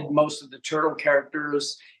is we did most of the turtle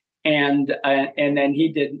characters. And then he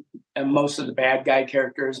did most of the bad guy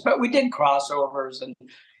characters, but we did crossovers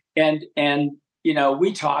and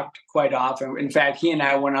we talked quite often. In fact, he and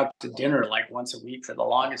I went out to dinner like once a week for the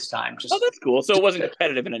longest time. That's cool. So it wasn't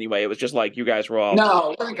competitive in any way. It was just like you guys were all.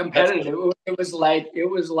 No, it wasn't competitive. Cool. It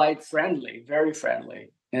was like friendly, very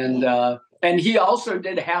friendly. And he also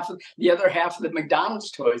did the other half of the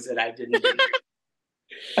McDonald's toys that I didn't do.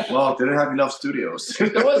 Well, they didn't have enough studios.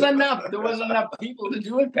 There wasn't enough people to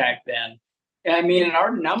do it back then. I mean, and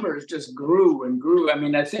our numbers just grew and grew. I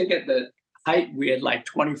mean, I think at the height we had like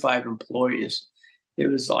 25 employees. It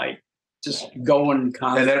was like just going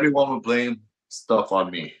constant. And everyone would blame stuff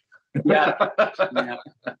on me. Yeah.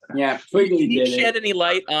 Quigley did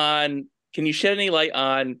it. Can you shed any light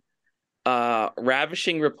on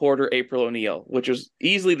Ravishing Reporter April O'Neil, which was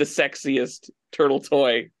easily the sexiest turtle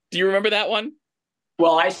toy? Do you remember that one?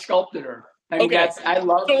 Well, I sculpted her. I mean, I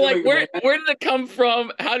love. So, like, where did it come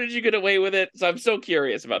from? How did you get away with it? So I'm so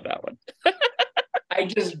curious about that one. I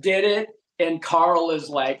just did it, and Carl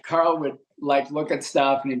would like look at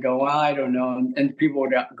stuff and he'd go, well, I don't know, and people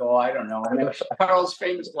would go, I don't know. And Carl's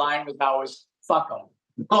famous line was "fuck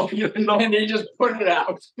them." Oh, and he just put it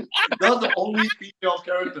out. That's the only female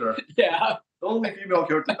character. Yeah, the only female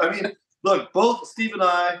character. I mean, look, both Steve and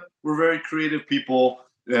I were very creative people,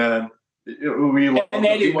 and we love the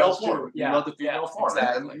female form. Yeah. We love the female form.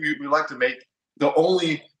 Exactly. And we like to make the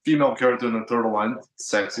only female character in the turtle line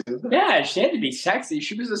sexy. Yeah, she had to be sexy.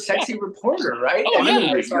 She was a sexy reporter, right? Oh,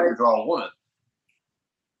 yeah. You draw a woman.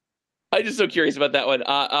 I'm just so curious about that one.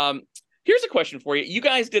 Here's a question for you. You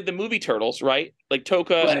guys did the movie Turtles, right? Like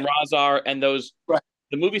Toka and Razar and those,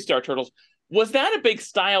 the movie star Turtles. Was that a big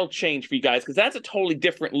style change for you guys? Because that's a totally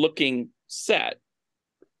different looking set.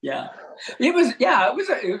 Yeah, it was. Yeah, it was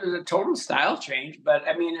a total style change. But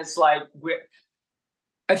I mean, it's like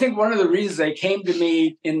I think one of the reasons they came to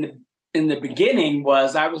me in the beginning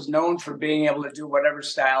was I was known for being able to do whatever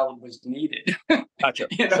style was needed. Gotcha.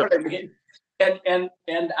 You know what I mean?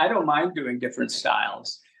 And I don't mind doing different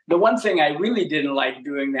styles. The one thing I really didn't like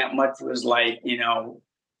doing that much was like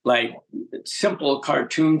simple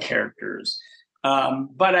cartoon characters.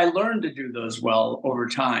 But I learned to do those well over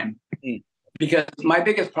time. Because my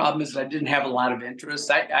biggest problem is I didn't have a lot of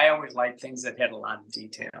interest. I always liked things that had a lot of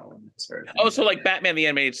detail and that sort of thing. Oh, so like Batman the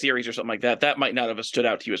Animated Series or something like that. That might not have stood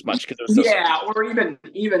out to you as much because it was so or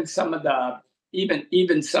even some of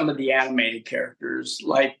the animated characters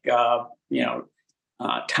like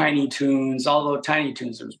Tiny Toons. Although Tiny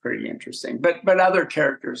Toons was pretty interesting, but other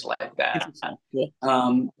characters like that. Yeah.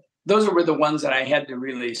 Those were the ones that I had to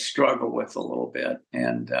really struggle with a little bit,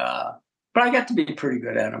 but I got to be pretty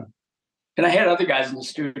good at them. And I had other guys in the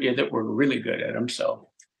studio that were really good at them. So,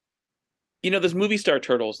 those movie star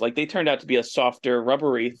Turtles, like they turned out to be a softer,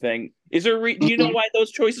 rubbery thing. Is there? Do you know why those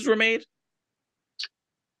choices were made?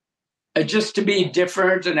 Just to be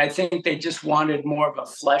different, and I think they just wanted more of a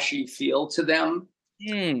fleshy feel to them.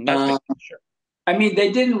 Sure. I mean,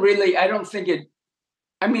 they didn't really. I don't think it.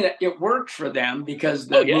 I mean, it worked for them because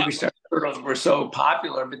the movie star Turtles were so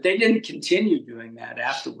popular, but they didn't continue doing that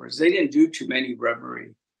afterwards. They didn't do too many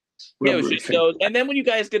rubbery. Yeah, it was just those. And then when you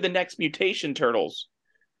guys did the Next Mutation Turtles,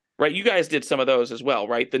 right? You guys did some of those as well,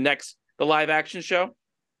 right? The live action show.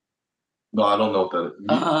 No, I don't know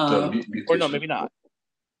or no, maybe not.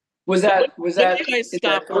 Was that you guys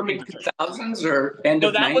stopped early 2000s or end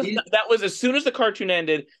of 90s? That was as soon as the cartoon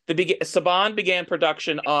ended. Saban began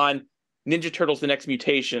production on Ninja Turtles: The Next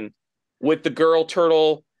Mutation with the girl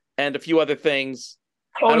turtle and a few other things.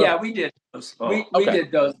 Oh yeah, we did those. We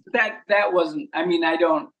did those. That wasn't. I mean, I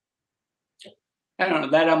don't know.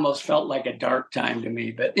 That almost felt like a dark time to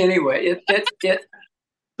me. But anyway, it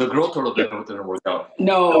the girl turtle didn't work out.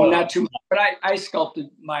 No, not too much. But I sculpted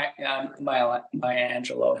my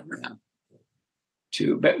Angelo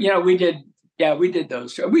too. But we did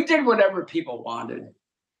those. We did whatever people wanted.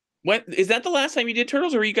 When is that the last time you did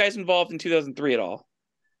Turtles, or were you guys involved in 2003 at all?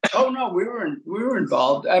 Oh no, we were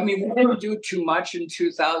involved. I mean, we didn't do too much in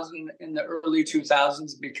the early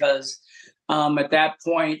 2000s because at that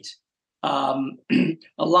point a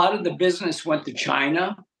lot of the business went to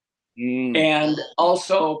China, and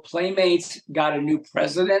also Playmates got a new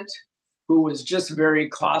president who was just very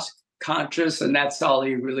cost conscious, and that's all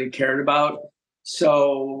he really cared about.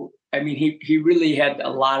 So I mean, he really had a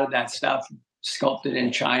lot of that stuff sculpted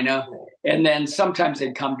in China, and then sometimes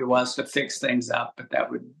they'd come to us to fix things up, but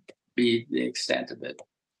that would be the extent of it.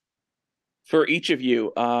 For each of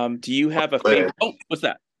you, do you have a favorite? Oh, what's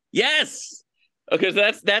that? Yes. Okay,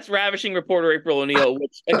 so that's Ravishing Reporter April O'Neil,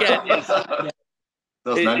 which again is that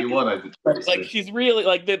was 91. I did. Like she's really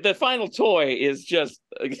like the final toy is just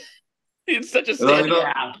it's such a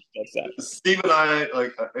Steve and I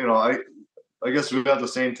I guess we got the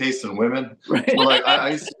same taste in women. Right. So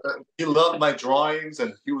like he loved my drawings,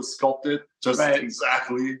 and he was sculpted just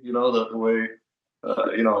exactly, the way,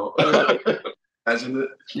 imagine it.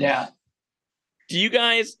 Yeah. Do you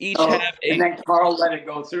guys each have and then Carl let it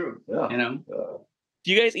go through. Yeah.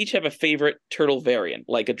 Do you guys each have a favorite turtle variant,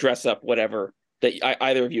 like a dress up, whatever that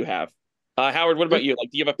either of you have? Howard, what about you?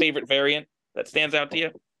 Like, do you have a favorite variant that stands out to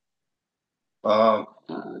you?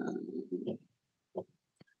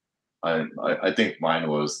 I think mine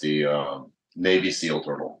was the Navy SEAL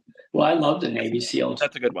turtle. Well, I love the Navy SEAL.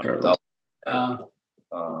 That's a good one.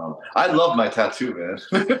 I love my tattoo, man.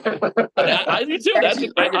 I do too. I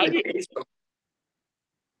do.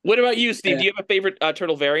 What about you, Steve? Do you have a favorite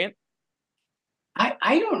turtle variant?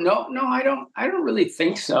 I don't know. No, I don't really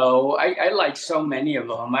think so. I like so many of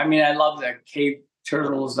them. I mean, I love the cave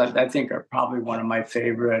turtles that I think are probably one of my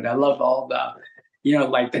favorite. I love all the,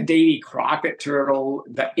 like the Davy Crockett turtle,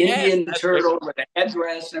 the Indian turtle with the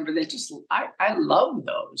headdress and everything. Just I love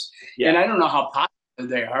those. Yeah. And I don't know how popular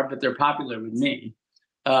they are, but they're popular with me.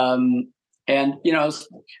 And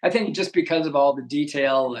I think just because of all the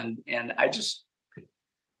detail and I just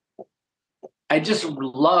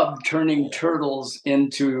love turning turtles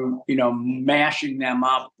into, mashing them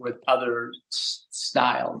up with other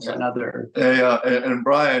styles and other. And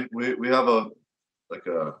Brian, we have a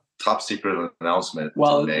top secret announcement.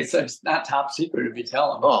 Well, it's not top secret if you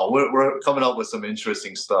tell them. Oh, we're coming up with some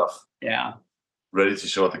interesting stuff. Yeah. Ready to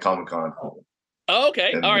show at the Comic-Con. Oh,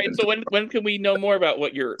 okay. And, All right. So when can we know more about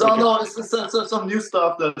what you're? It's some new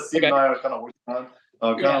stuff that Steve and I are kind of working on.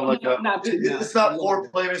 It's not for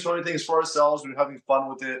Playmates or anything. It's for ourselves. We're having fun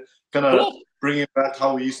with it. Kind of bringing back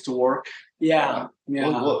how we used to work. Yeah.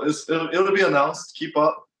 It'll be announced. Keep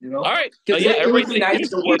up. All right. It would be nice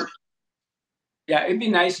to work. Yeah, it'd be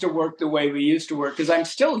nice to work the way we used to work because I'm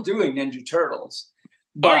still doing Ninja Turtles.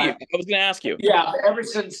 Are you? I was going to ask you. Yeah, ever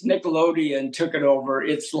since Nickelodeon took it over,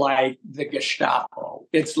 it's like the Gestapo.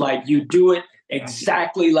 It's like you do it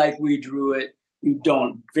exactly like we drew it. You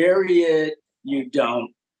don't vary it. You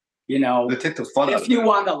don't, They take the fun out of it. If you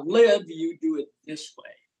want to live, you do it this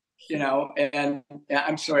way, And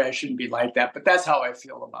I'm sorry, I shouldn't be like that, but that's how I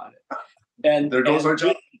feel about it. And there goes our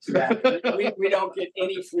job. we don't get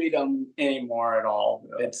any freedom anymore at all.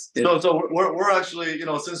 Yeah. So we're actually,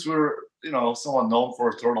 since we're someone known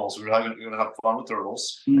for turtles, we're gonna have fun with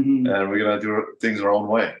turtles, and we're gonna do things our own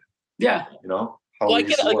way. Yeah, how we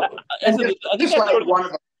used to work. I think that's one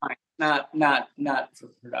of them. Not for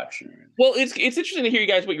production. Well, it's interesting to hear you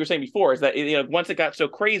guys what you were saying before is that once it got so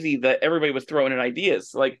crazy that everybody was throwing in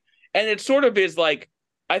ideas and it sort of is like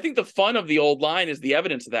I think the fun of the old line is the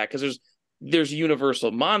evidence of that because there's universal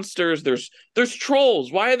monsters, there's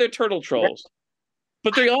trolls. Why are there turtle trolls?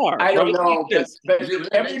 But they are. I don't know. But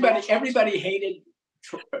everybody hated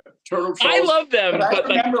turtle trolls. I love them. But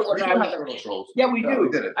I remember when I was turtle trolls. Yeah, we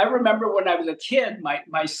do. I remember when I was a kid,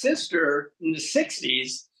 my sister in the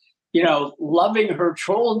 60s, loving her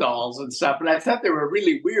troll dolls and stuff. And I thought they were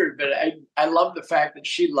really weird, but I love the fact that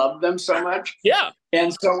she loved them so much. Yeah.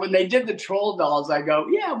 And so when they did the troll dolls, I go,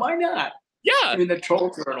 yeah, why not? Yeah. I mean, the troll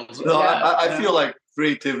turtles. No, I feel like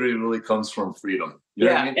creativity really comes from freedom. You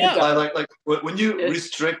know what I mean? Yeah. Like when you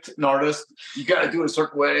restrict an artist, you got to do it a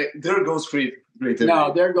certain way. There goes creativity.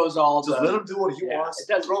 No, there goes all Just let him do what he wants. It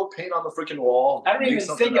does throw paint on the freaking wall. I don't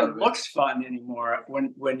even think it looks fun anymore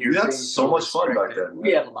when you're. We had so much fun back then.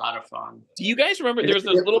 We had a lot of fun. Do you guys remember? There was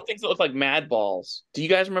those little things that look like mad balls. Do you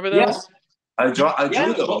guys remember those? Yes. I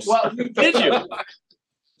drew those. Well, did you?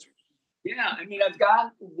 Yeah, I mean, I've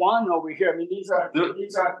got one over here. I mean, these are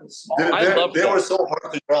the small. They were so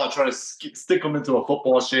hard to draw. Trying to stick them into a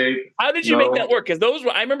football shape. How did you make that work? Because those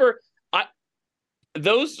were, I remember,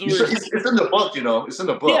 those were. It's in the book, It's in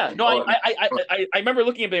the book. Yeah, no, I remember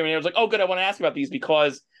looking at them and I was like, oh, good, I want to ask about these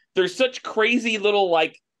because there's such crazy little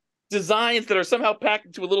designs that are somehow packed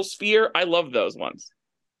into a little sphere. I love those ones.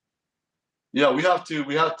 Yeah, we have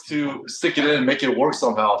to stick it in and make it work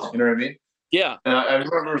somehow. You know what I mean? Yeah. And I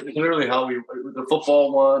remember clearly how the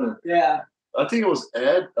football one. And yeah. I think it was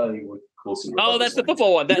Ed. I think we're close to. Oh, that's the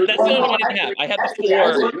football one. That's the only one I didn't have. I had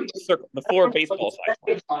the four baseball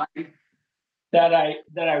size that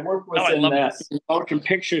I worked with in the motion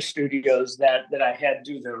picture studios that I had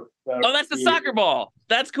do the oh, that's the soccer ball.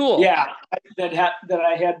 That's cool. Yeah, that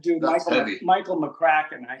I had do Michael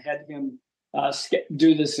McCracken. I had him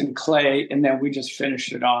do this in clay, and then we just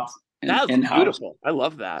finished it off. That was beautiful. I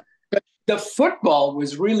love that. The football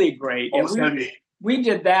was really great. We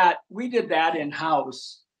did that in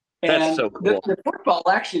house. That's so cool. The football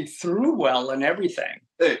actually threw well and everything.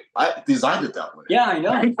 Hey, I designed it that way. Yeah, I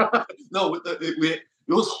know. No, it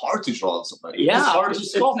was hard to draw something. Yeah,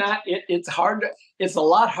 it's hard. It's a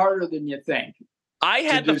lot harder than you think. I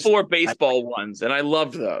had the four baseball ones, and I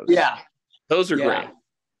loved those. Yeah, those are great.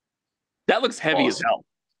 That looks heavy as hell.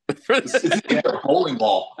 It's a bowling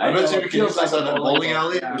ball. I bet you can use that in a bowling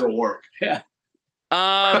alley. It'll work. Yeah.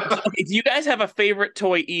 Okay, do you guys have a favorite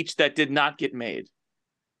toy each that did not get made?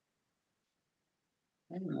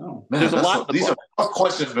 I don't know. Man, there's a lot. These are tough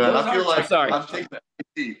questions, man. I feel like I'm taking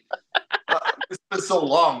the it's been so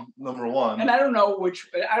long. Number one, and I don't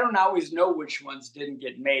always know which ones didn't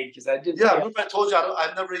get made because I didn't. Yeah, remember I told you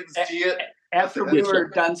I never even see it. After we were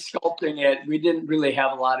done sculpting it, we didn't really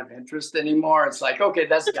have a lot of interest anymore. It's like, okay,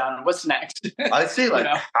 that's done. What's next? I'd say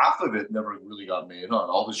half of it never really got made. Huh?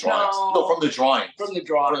 All the drawings. No, from the drawings. From the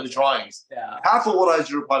drawings. Yeah. Half of what I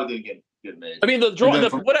drew probably didn't get made. I mean,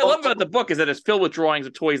 what I love about the book is that it's filled with drawings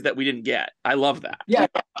of toys that we didn't get. I love that. Yeah.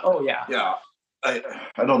 Oh, yeah. Yeah.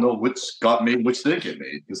 I don't know which got made, which didn't get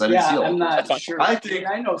made because I didn't see all. I'm not sure.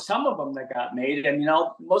 I know some of them that got made. I mean,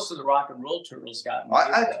 most of the rock and roll turtles got made.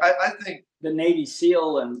 I think the Navy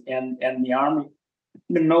SEAL and the Army,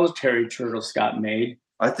 the military turtles got made.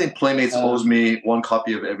 I think Playmates owes me one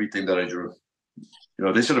copy of everything that I drew.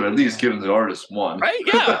 They should have at least given the artist one. Right?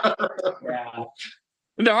 Yeah. Yeah.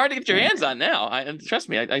 They're hard to get your hands on now. Trust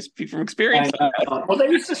me, I speak from experience. Well, they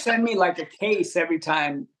used to send me a case every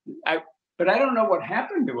time. But I don't know what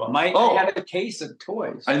happened to them. I had a case of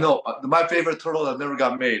toys. I know. My favorite turtle that never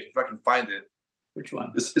got made, if I can find it. Which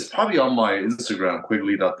one? It's probably on my Instagram,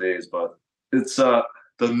 quigley.days, but It's the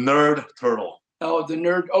Nerd Turtle. Oh, the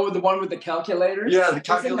nerd. Oh, the one with the calculators. Yeah, the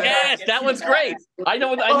calculator. Yes, that one's great. I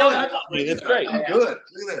know that one. It's great. I'm good.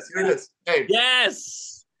 Look at this. Here it is. Hey.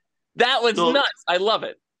 Yes, that one's nuts. I love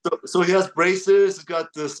it. So he has braces. He's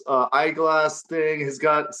got this eyeglass thing. He's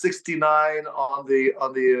got 69 on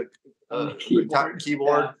the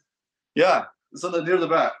keyboard. Yeah. So near the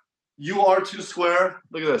back. You are too square.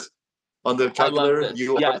 Look at this. On the calculator,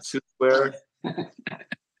 you are too square.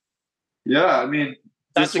 Yeah, I mean,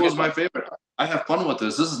 this was my favorite. I have fun with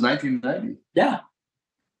this. This is 1990. Yeah.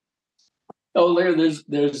 Oh, there's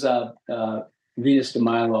Venus de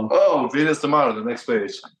Milo. Oh, Venus de Milo, the next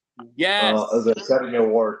page. Yes. As an Academy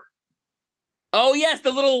Award. Oh yes,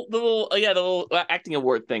 the little acting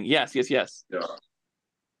award thing. Yes. Yeah.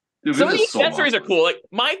 Dude, some of the accessories are cool. Like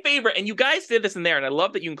my favorite, and you guys did this in there, and I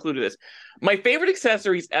love that you included this. My favorite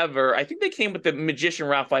accessories ever, I think they came with the Magician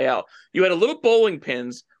Raphael. You had a little bowling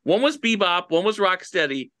pins. One was Bebop, one was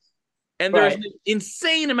Rocksteady, and there's an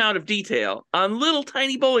insane amount of detail on little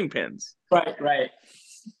tiny bowling pins. Right.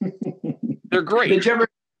 They're great. Did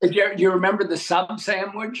you remember the sub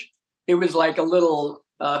sandwich? It was like a little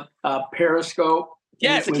periscope.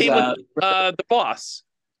 Yes, it came with the boss.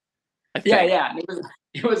 Yeah.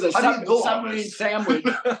 It was a submarine sandwich.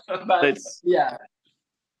 But yeah.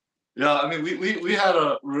 Yeah, I mean, we had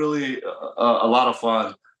a really a lot of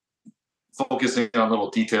fun focusing on little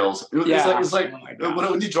details. It's like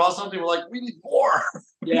when you draw something, we're like, we need more.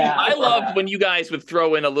 Yeah, I loved when you guys would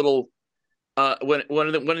throw in a little. When one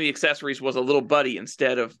of the accessories was a little buddy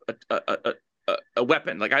instead of a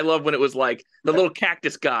weapon. Like I love when it was like the little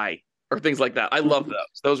cactus guy or things like that. I love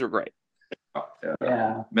those. Those were great.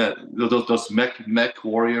 Yeah. Those mech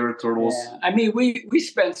warrior turtles. Yeah. I mean, we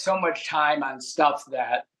spent so much time on stuff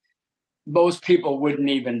that most people wouldn't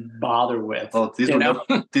even bother with. Oh, these were never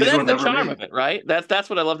that's the charm of it, right? That's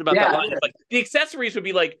what I loved about that line. Like the accessories would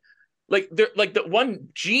be like the one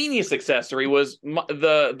genius accessory was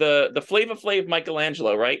the Flava Flav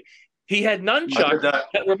Michelangelo, right? He had nunchucks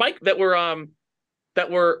that were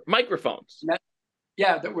microphones.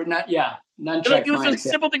 That were not nunchucks. Like it was like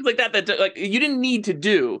simple things like that like you didn't need to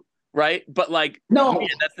do, right? But like man,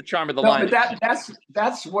 that's the charm of the line. But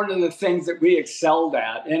that's one of the things that we excelled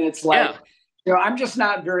at, and it's like I'm just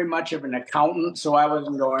not very much of an accountant, so I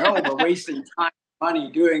wasn't going, we're wasting time.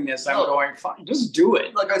 Money doing this. I'm going, fine, just do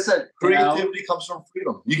it. Like I said, creativity comes from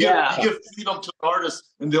freedom. You give freedom to an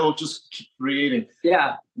artist and they'll just keep creating.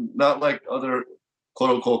 Yeah. Not like other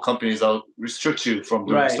quote unquote companies that'll restrict you from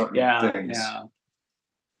doing certain things. Yeah.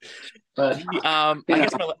 But I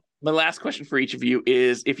guess my last question for each of you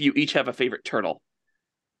is if you each have a favorite turtle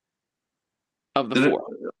of the four.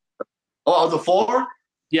 Of the four?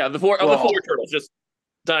 Yeah, the four turtles. Just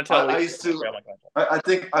Donatello. I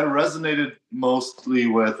think I resonated mostly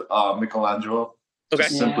with Michelangelo. Okay.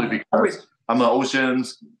 Simply because I'm an ocean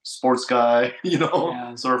sports guy,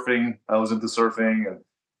 surfing. I was into surfing and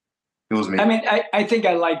it was me. I mean, I think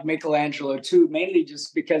I like Michelangelo too, mainly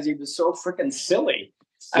just because he was so freaking silly.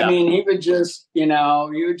 Yeah. I mean, he was just, he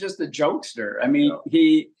was just a jokester. I mean,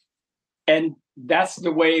 and that's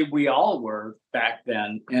the way we all were back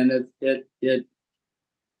then. And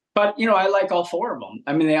but I like all four of them.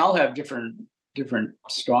 I mean, they all have different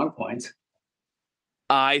strong points.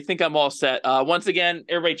 I think I'm all set. Once again,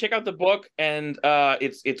 everybody check out the book, and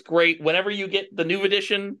it's great. Whenever you get the new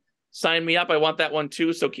edition, sign me up. I want that one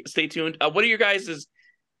too. So stay tuned. What are your guys'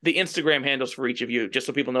 the Instagram handles for each of you, just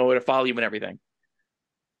so people know where to follow you and everything?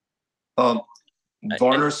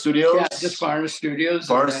 Varner Studios. Yeah, just Varner Studios.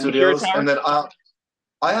 Varner Studios, and then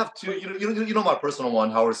I have two. You know my personal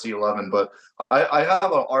one, Howard C11, but I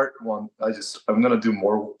have an art one. I'm gonna do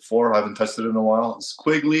more for. I haven't tested it in a while. It's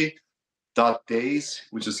Quigley.daze,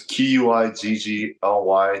 which is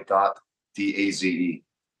QUIGGLY.DAZE.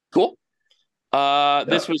 Cool.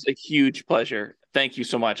 This was a huge pleasure. Thank you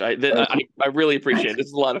so much. I really appreciate it. This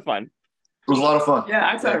is a lot of fun. It was a lot of fun. Yeah,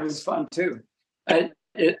 I thought it was fun too. I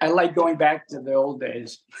like going back to the old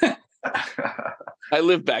days. I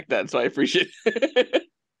lived back then, so I appreciate it.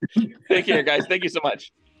 Take care, guys. Thank you so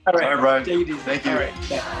much. All right, Brian. Take it easy. Thank you. All right.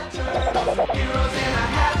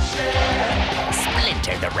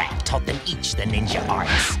 Splinter the Rat taught them each the ninja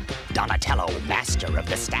arts. Donatello, master of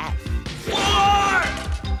the staff. War!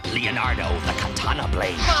 Leonardo, the katana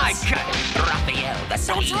blade. My God! Raphael, the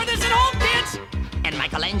Don't throw this at home, kids! And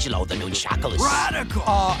Michelangelo, the nunchakus.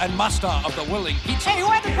 Radical! And master of the willing pizza. Hey, who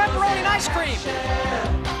had the pepperoni and ice cream?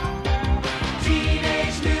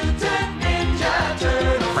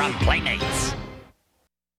 From Playmates